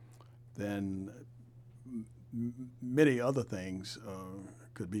 then many other things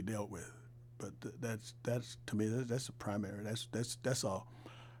could be dealt with. But that's to me, that's the primary. That's a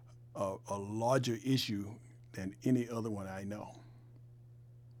larger issue than any other one I know.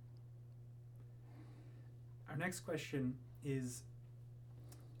 Our next question is,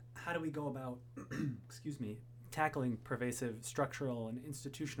 how do we go about, tackling pervasive structural and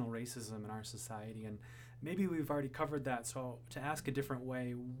institutional racism in our society? And maybe we've already covered that, so to ask a different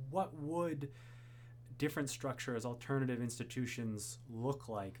way, what would different structures, alternative institutions look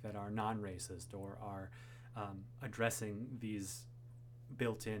like that are non-racist or are addressing these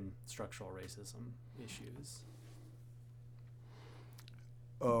built-in structural racism issues?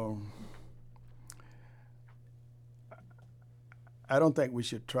 um, I don't think we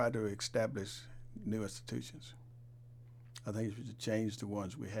should try to establish new institutions. I think we should change the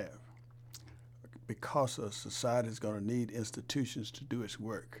ones we have, because a society is going to need institutions to do its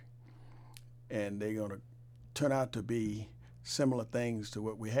work, and they're going to turn out to be similar things to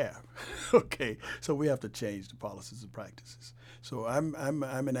what we have. Okay, so we have to change the policies and practices. So I'm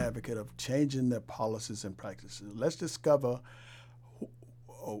an advocate of changing the policies and practices. Let's discover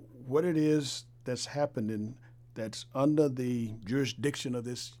what it is that's happening that's under the jurisdiction of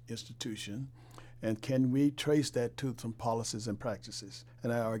this institution, and can we trace that to some policies and practices?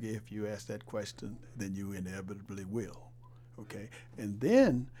 And I argue if you ask that question, then you inevitably will. Okay, and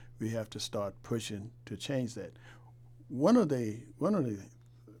then we have to start pushing to change that. One of the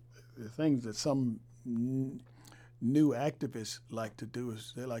things that some new activists like to do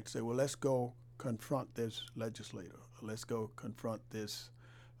is they like to say, well, let's go confront this legislator, let's go confront this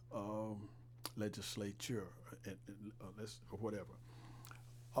legislature, or whatever.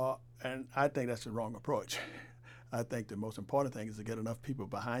 And I think that's the wrong approach. I think the most important thing is to get enough people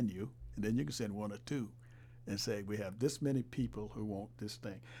behind you, and then you can send one or two and say, we have this many people who want this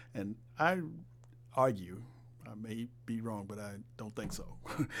thing. And I argue, I may be wrong, but I don't think so,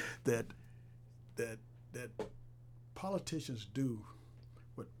 that politicians do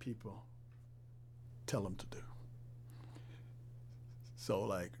what people tell them to do. So,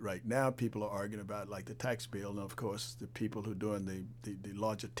 like right now, people are arguing about like the tax bill, and of course, the people who are doing the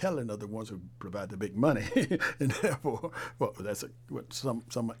larger telling are the ones who provide the big money, and therefore, well, that's what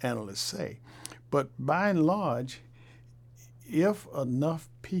some analysts say. But by and large, if enough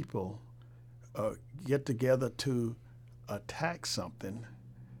people get together to attack something,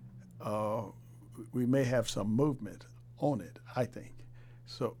 we may have some movement on it, I think.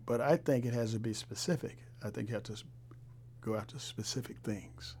 So, but I think it has to be specific. I think you have to go after specific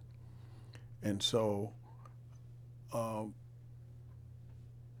things. And so a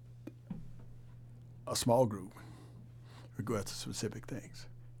small group would go after specific things.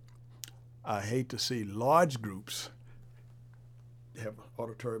 I hate to see large groups have an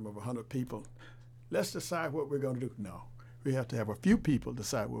auditorium of 100 people. Let's decide what we're going to do. No, we have to have a few people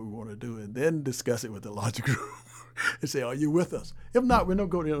decide what we want to do and then discuss it with the larger group and say, are you with us? If not, we're going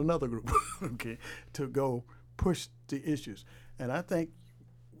to go to another group, okay, to go push the issues. And I think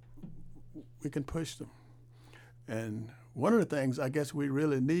we can push them. And one of the things I guess we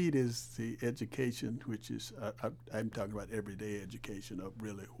really need is the education, which is, I'm talking about everyday education of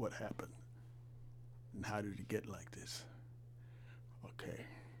really what happened and how did it get like this. Okay.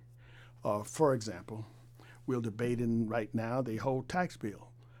 For example, we're debating right now the whole tax bill.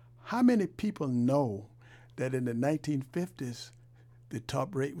 How many people know that in the 1950s, the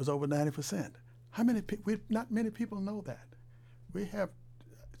top rate was over 90%? How many people? Not many people know that.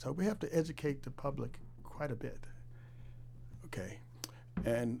 So we have to educate the public quite a bit. Okay,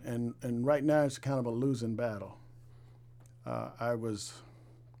 and right now it's kind of a losing battle. I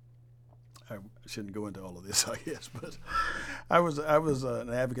shouldn't go into all of this, I guess, but I was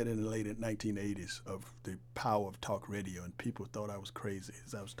an advocate in the late 1980s of the power of talk radio, and people thought I was crazy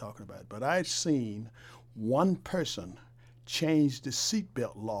as I was talking about it. But I'd seen one person change the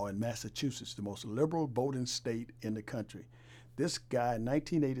seatbelt law in Massachusetts, the most liberal voting state in the country. This guy in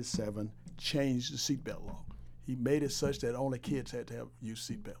 1987 changed the seatbelt law. He made it such that only kids had to use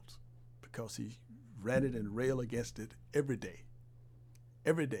seatbelts because he ranted and railed against it every day.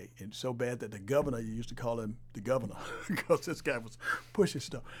 Every day, and so bad that the governor, you used to call him the governor because this guy was pushing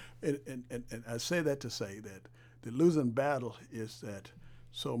stuff. And I say that to say that the losing battle is that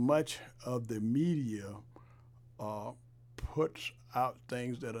so much of the media puts out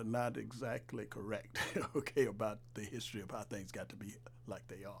things that are not exactly correct, okay, about the history of how things got to be like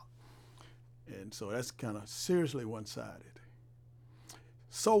they are. And so that's kind of seriously one-sided.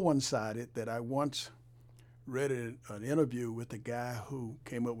 So one-sided that I once read an interview with the guy who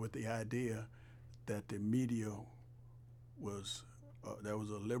came up with the idea that the media was, there was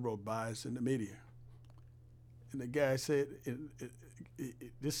a liberal bias in the media. And the guy said,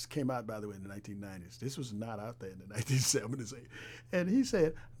 this came out, by the way, in the 1990s. This was not out there in the 1970s. And he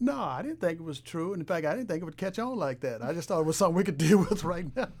said, no, I didn't think it was true. And in fact, I didn't think it would catch on like that. I just thought it was something we could deal with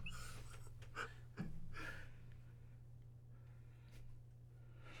right now.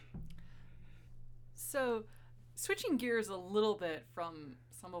 So, switching gears a little bit from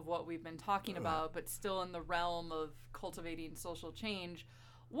some of what we've been talking about, but still in the realm of cultivating social change,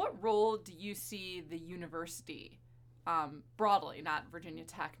 what role do you see the university, broadly, not Virginia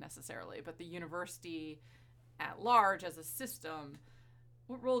Tech necessarily, but the university at large as a system,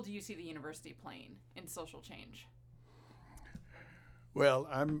 what role do you see the university playing in social change? Well,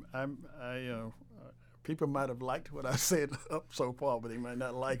 people might have liked what I said up so far, but they might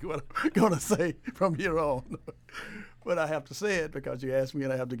not like what I'm going to say from here on. But I have to say it because you asked me,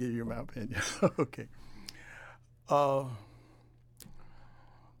 and I have to give you my opinion. Okay.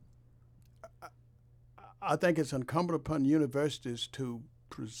 I think it's incumbent upon universities to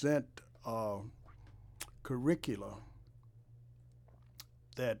present curricula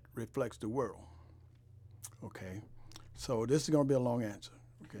that reflects the world. Okay. So this is going to be a long answer.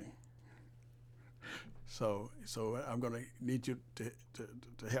 Okay. So I'm going to need you to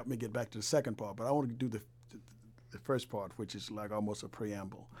help me get back to the second part, but I want to do the first part, which is like almost a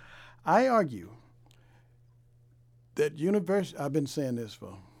preamble. I argue that I've been saying this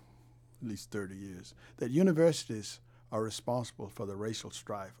for at least 30 years, that universities are responsible for the racial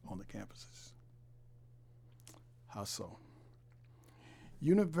strife on the campuses. How so?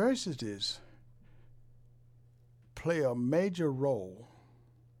 Universities play a major role,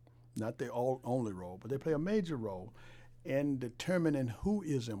 not the only role, but they play a major role in determining who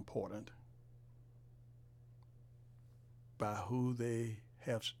is important by who they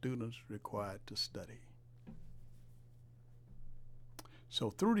have students required to study. So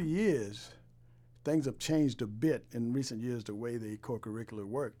through the years, things have changed a bit in recent years, the way the core curricular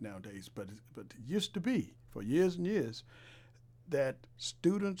work nowadays, but it used to be, for years and years, that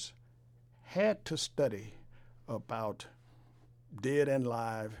students had to study about dead and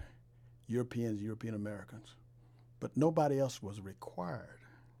live Europeans, European Americans, but nobody else was required.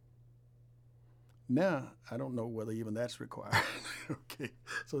 Now, I don't know whether even that's required. Okay,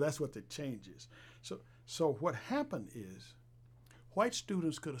 so that's what the change is. So what happened is white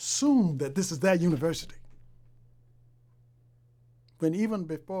students could assume that this is their university. When even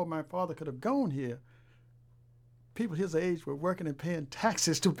before my father could have gone here, people his age were working and paying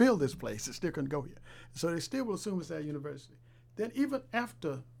taxes to build this place. They still couldn't go here. So they still will assume it's their university. Then even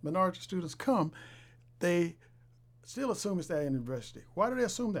after minority students come, they still assume it's their university. Why do they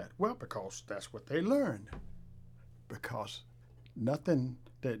assume that? Well, because that's what they learned. Because nothing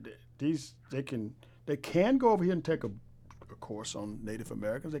that they can go over here and take a course on Native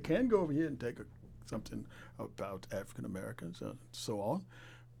Americans. They can go over here and take something about African Americans and so on,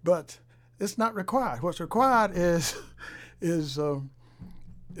 but it's not required. What's required is the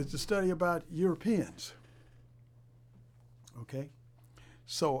study about Europeans. Okay,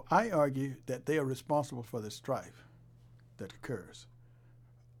 so I argue that they are responsible for the strife that occurs.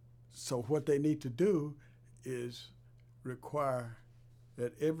 So what they need to do is require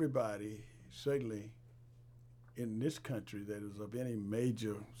that everybody, certainly in this country that is of any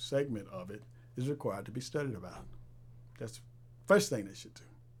major segment of it, is required to be studied about. That's the first thing they should do.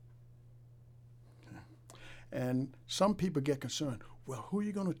 Okay. And some people get concerned, well, who are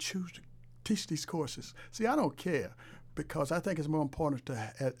you going to choose to teach these courses? See, I don't care, because I think it's more important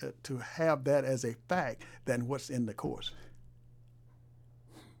to have that as a fact than what's in the course.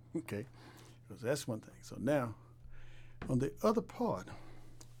 Okay, because that's one thing. So now, on the other part,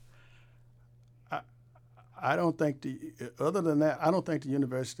 I don't think other than that, I don't think the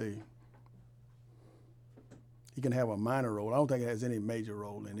university, you can have a minor role. I don't think it has any major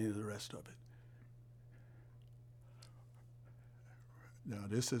role in any of the rest of it. Now,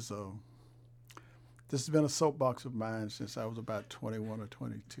 this has been a soapbox of mine since I was about 21 or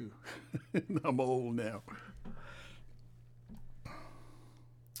 22. I'm old now.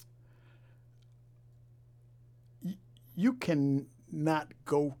 You cannot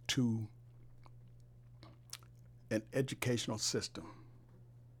go to an educational system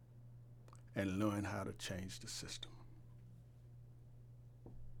and learn how to change the system.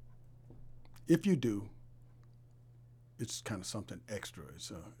 If you do, it's kind of something extra.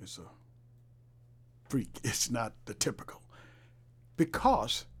 It's a freak. It's not the typical.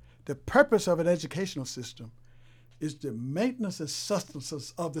 Because the purpose of an educational system is the maintenance and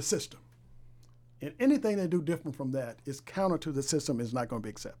sustenance of the system. And anything they do different from that is counter to the system, is not going to be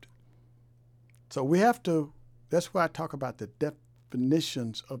accepted. So we have to, that's why I talk about the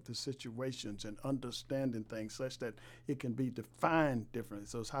definitions of the situations and understanding things such that it can be defined differently.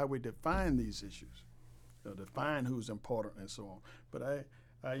 So it's how we define these issues, define who's important and so on. But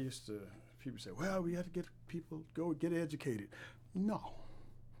I used to, people say, well, we have to get people, go get educated. No,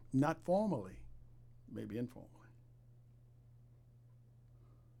 not formally, maybe informally.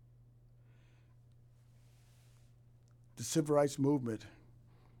 The civil rights movement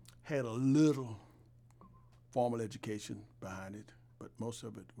had a little formal education behind it, but most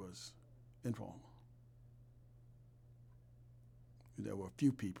of it was informal. There were a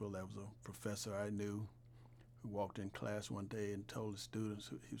few people. There was a professor I knew who walked in class one day and told the students,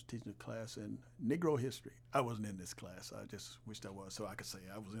 he was teaching a class in Negro history. I wasn't in this class. I just wished I was so I could say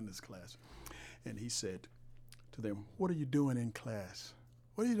I was in this class. And he said to them, "What are you doing in class?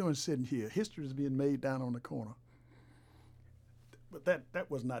 What are you doing sitting here? History is being made down on the corner." But that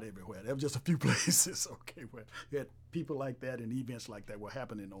was not everywhere. There was just a few places, okay, where you had people like that and events like that were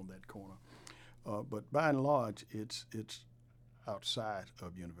happening on that corner. But by and large, it's outside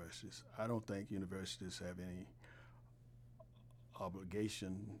of universities. I don't think universities have any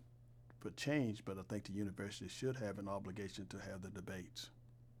obligation for change, but I think the university should have an obligation to have the debates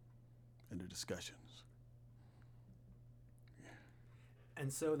and the discussions.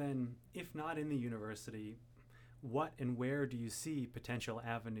 And so then, if not in the university, what and where do you see potential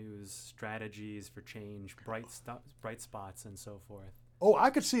avenues, strategies for change, bright spots, and so forth? Oh,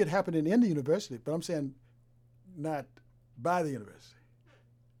 I could see it happening in the university, but I'm saying not by the university.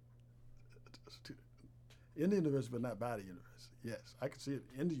 In the university, but not by the university. Yes, I could see it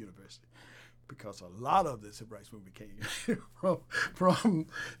in the university because a lot of the civil rights movement came from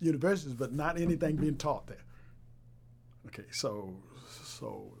universities, but not anything being taught there. Okay, so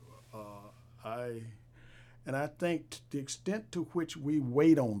I think to the extent to which we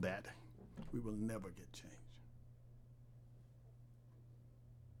wait on that, we will never get change.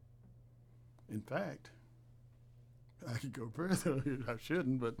 In fact, I could go further. I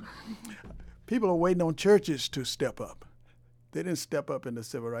shouldn't, but people are waiting on churches to step up. They didn't step up in the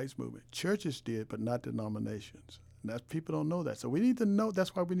civil rights movement. Churches did, but not denominations. And people don't know that. So we need to know.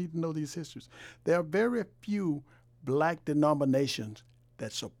 That's why we need to know these histories. There are very few black denominations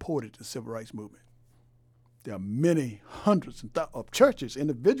that supported the civil rights movement. There are many hundreds of churches,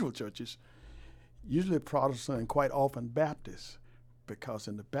 individual churches, usually Protestant and quite often Baptist, because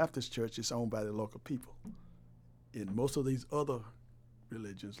in the Baptist church it's owned by the local people. In most of these other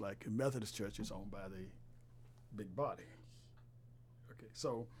religions, like the Methodist church, is owned by the big body. Okay,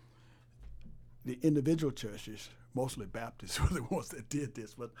 so the individual churches, mostly Baptists, were the ones that did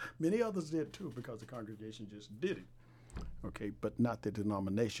this, but many others did too because the congregation just did it. Okay, but not the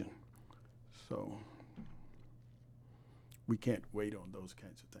denomination. So we can't wait on those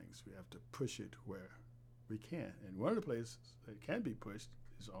kinds of things. We have to push it where we can. And one of the places that can be pushed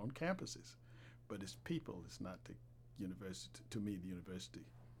is on campuses. But it's people, it's not the university, to me, the university.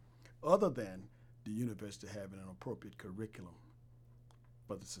 Other than the university having an appropriate curriculum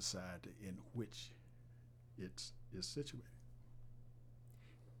for the society in which it is situated.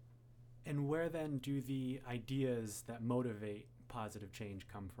 And where then do the ideas that motivate positive change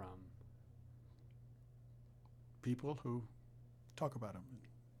come from? People who talk about them and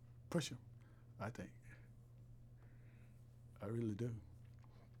push them, I think. I really do.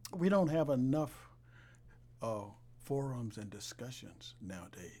 We don't have enough forums and discussions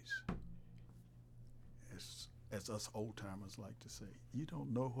nowadays. As us old timers like to say, you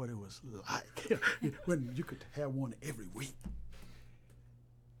don't know what it was like when you could have one every week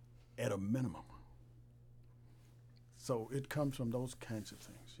at a minimum. So it comes from those kinds of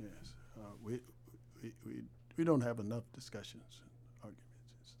things, yes. We don't have enough discussions and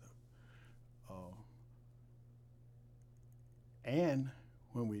arguments and stuff. And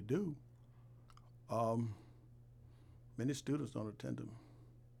when we do, many students don't attend them.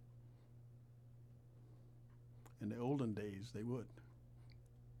 In the olden days, they would.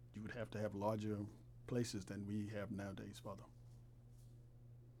 You would have to have larger places than we have nowadays for them.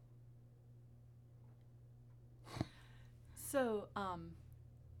 So,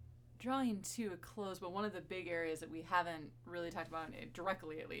 drawing to a close, but one of the big areas that we haven't really talked about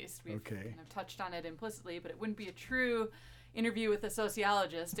directly, at least, we've kind of touched on it implicitly, but it wouldn't be a true interview with a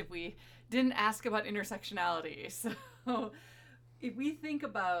sociologist if we didn't ask about intersectionality. So if we think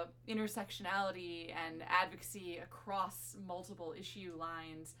about intersectionality and advocacy across multiple issue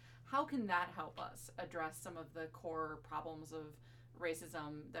lines, how can that help us address some of the core problems of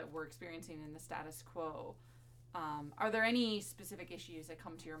racism that we're experiencing in the status quo? Are there any specific issues that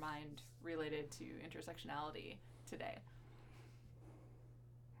come to your mind related to intersectionality today?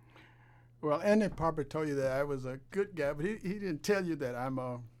 Well, Andy probably told you that I was a good guy, but he didn't tell you that I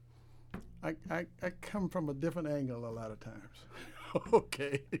come from a different angle a lot of times.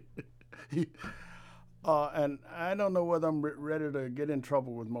 Okay. And I don't know whether I'm ready to get in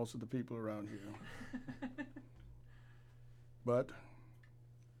trouble with most of the people around here. But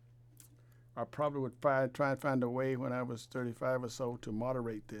I probably would try and find a way when I was 35 or so to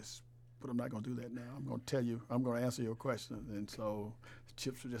moderate this. But I'm not going to do that now. I'm going to tell you, I'm going to answer your question. And so the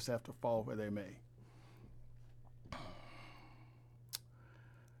chips will just have to fall where they may.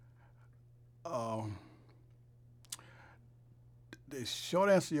 The short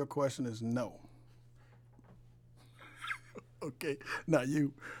answer to your question is no. Okay, now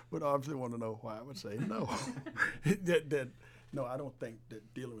you would obviously want to know why I would say no. No, I don't think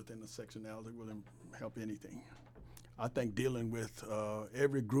that dealing with intersectionality will help anything. I think dealing with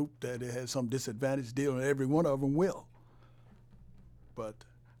every group that has some disadvantage, dealing with every one of them will. But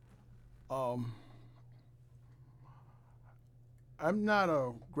I'm not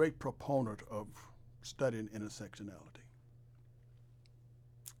a great proponent of studying intersectionality.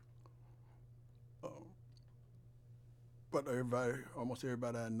 But almost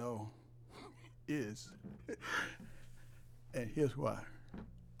everybody I know is. And here's why.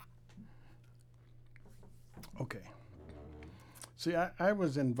 Okay. See, I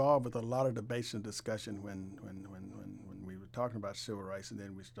was involved with a lot of debates and discussion when we were talking about civil rights, and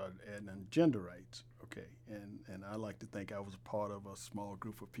then we started adding in gender rights. Okay, and I like to think I was a part of a small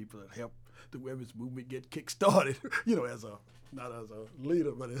group of people that helped the women's movement get kick-started. Not as a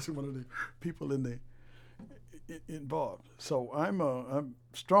leader, but as one of the people involved. So I'm a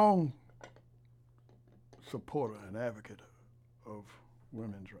strong supporter and advocate of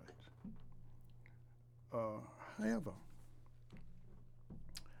women's rights. However,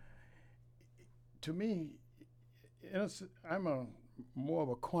 to me, I'm more of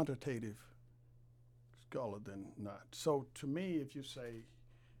a quantitative scholar than not. So to me, if you say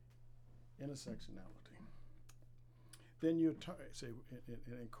intersectionality, then you say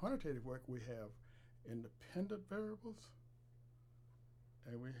in quantitative work we have independent variables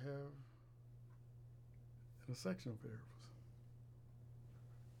and we have intersectional variables.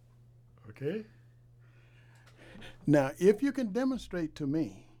 Okay? Now, if you can demonstrate to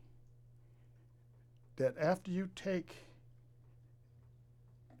me that after you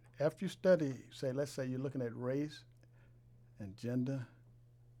study, let's say you're looking at race and gender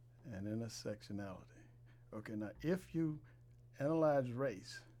and intersectionality. Okay, now if you analyze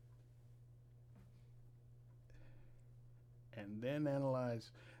race and then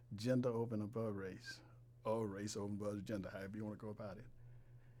analyze gender over and above race, or race over and above gender, however you want to go about it,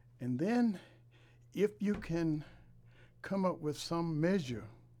 and then if you can come up with some measure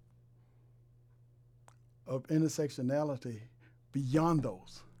of intersectionality beyond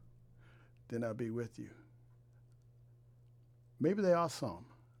those, then I'll be with you. Maybe there are some.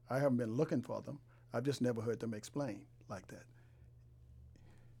 I haven't been looking for them. I've just never heard them explained like that.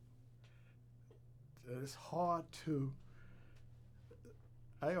 It's hard to,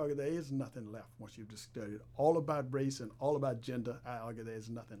 I argue there is nothing left once you've just studied all about race and all about gender. I argue there is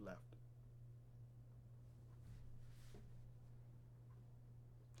nothing left.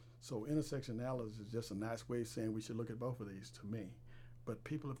 So intersectionality is just a nice way of saying we should look at both of these to me. But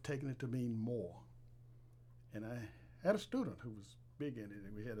people have taken it to mean more. And I had a student who was big in it,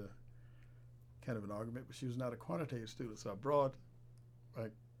 and we had a kind of an argument, but she was not a quantitative student. So I brought a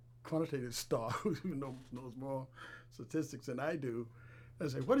quantitative star who knows more statistics than I do. I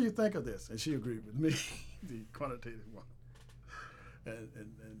said, what do you think of this? And she agreed with me, the quantitative one.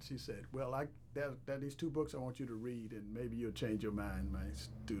 And she said, well, there are these two books I want you to read, and maybe you'll change your mind, my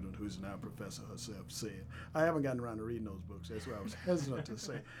student, who's now a professor herself, said. I haven't gotten around to reading those books. That's why I was hesitant to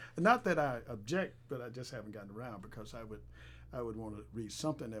say. Not that I object, but I just haven't gotten around, because I would want to read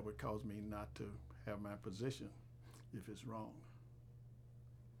something that would cause me not to have my position if it's wrong.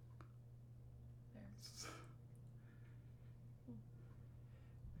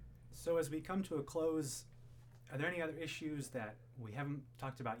 So as we come to a close, are there any other issues that we haven't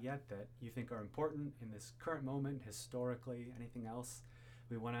talked about yet that you think are important in this current moment, historically, anything else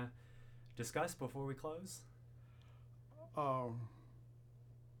we want to discuss before we close? But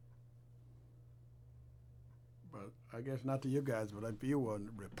I guess not to you guys, but if you were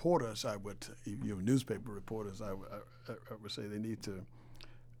reporters, if you were newspaper reporters, I would say they need to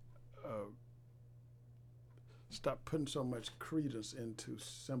stop putting so much credence into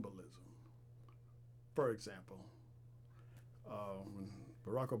symbolism. For example, when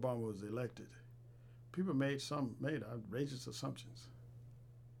Barack Obama was elected, people made outrageous assumptions.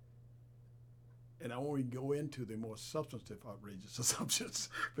 And I won't even go into the more substantive outrageous assumptions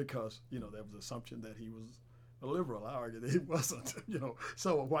because, there was the assumption that he was a liberal. I argue that he wasn't,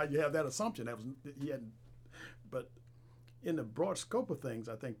 So why you have that assumption? He hadn't. But in the broad scope of things,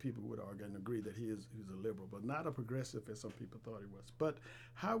 I think people would argue and agree that he's a liberal, but not a progressive as some people thought he was. But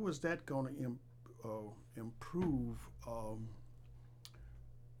how was that going to improve,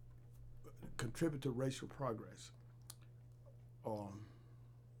 contribute to racial progress?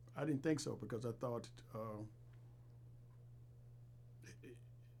 I didn't think so, because I thought,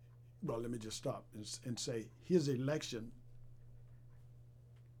 well, let me just stop and say his election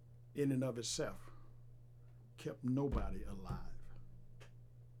in and of itself kept nobody alive.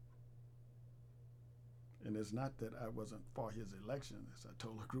 And it's not that I wasn't for his election. As I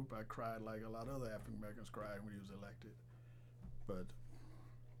told the group, I cried like a lot of other African Americans cried when he was elected. But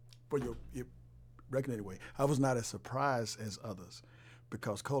for your record anyway, I was not as surprised as others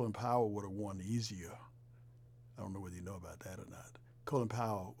because Colin Powell would have won easier. I don't know whether you know about that or not. Colin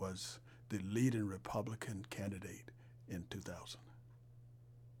Powell was the leading Republican candidate in 2000.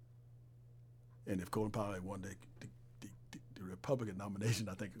 And if Colin Powell had won the Republican nomination,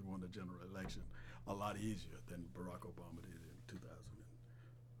 I think he won the general election a lot easier than Barack Obama did in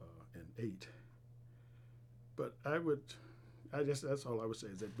 2008. But that's all I would say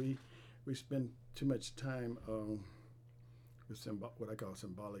is that we spend too much time with what I call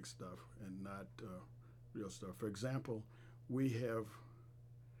symbolic stuff and not real stuff. For example, we have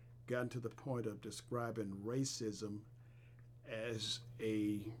gotten to the point of describing racism as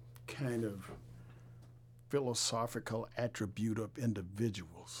a kind of philosophical attribute of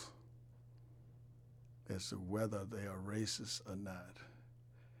individuals as to whether they are racist or not.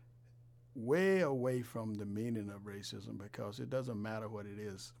 Way away from the meaning of racism, because it doesn't matter what it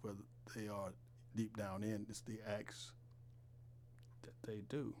is, whether they are deep down in, it's the acts that they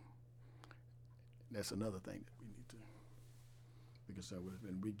do. That's another thing that we need to be concerned with.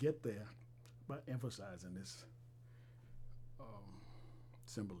 And we get there by emphasizing this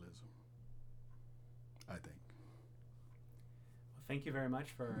symbolism, I think. Well, thank you very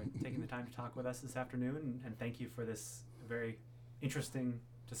much for taking the time to talk with us this afternoon, and thank you for this very interesting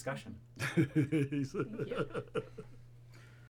discussion. Thank you.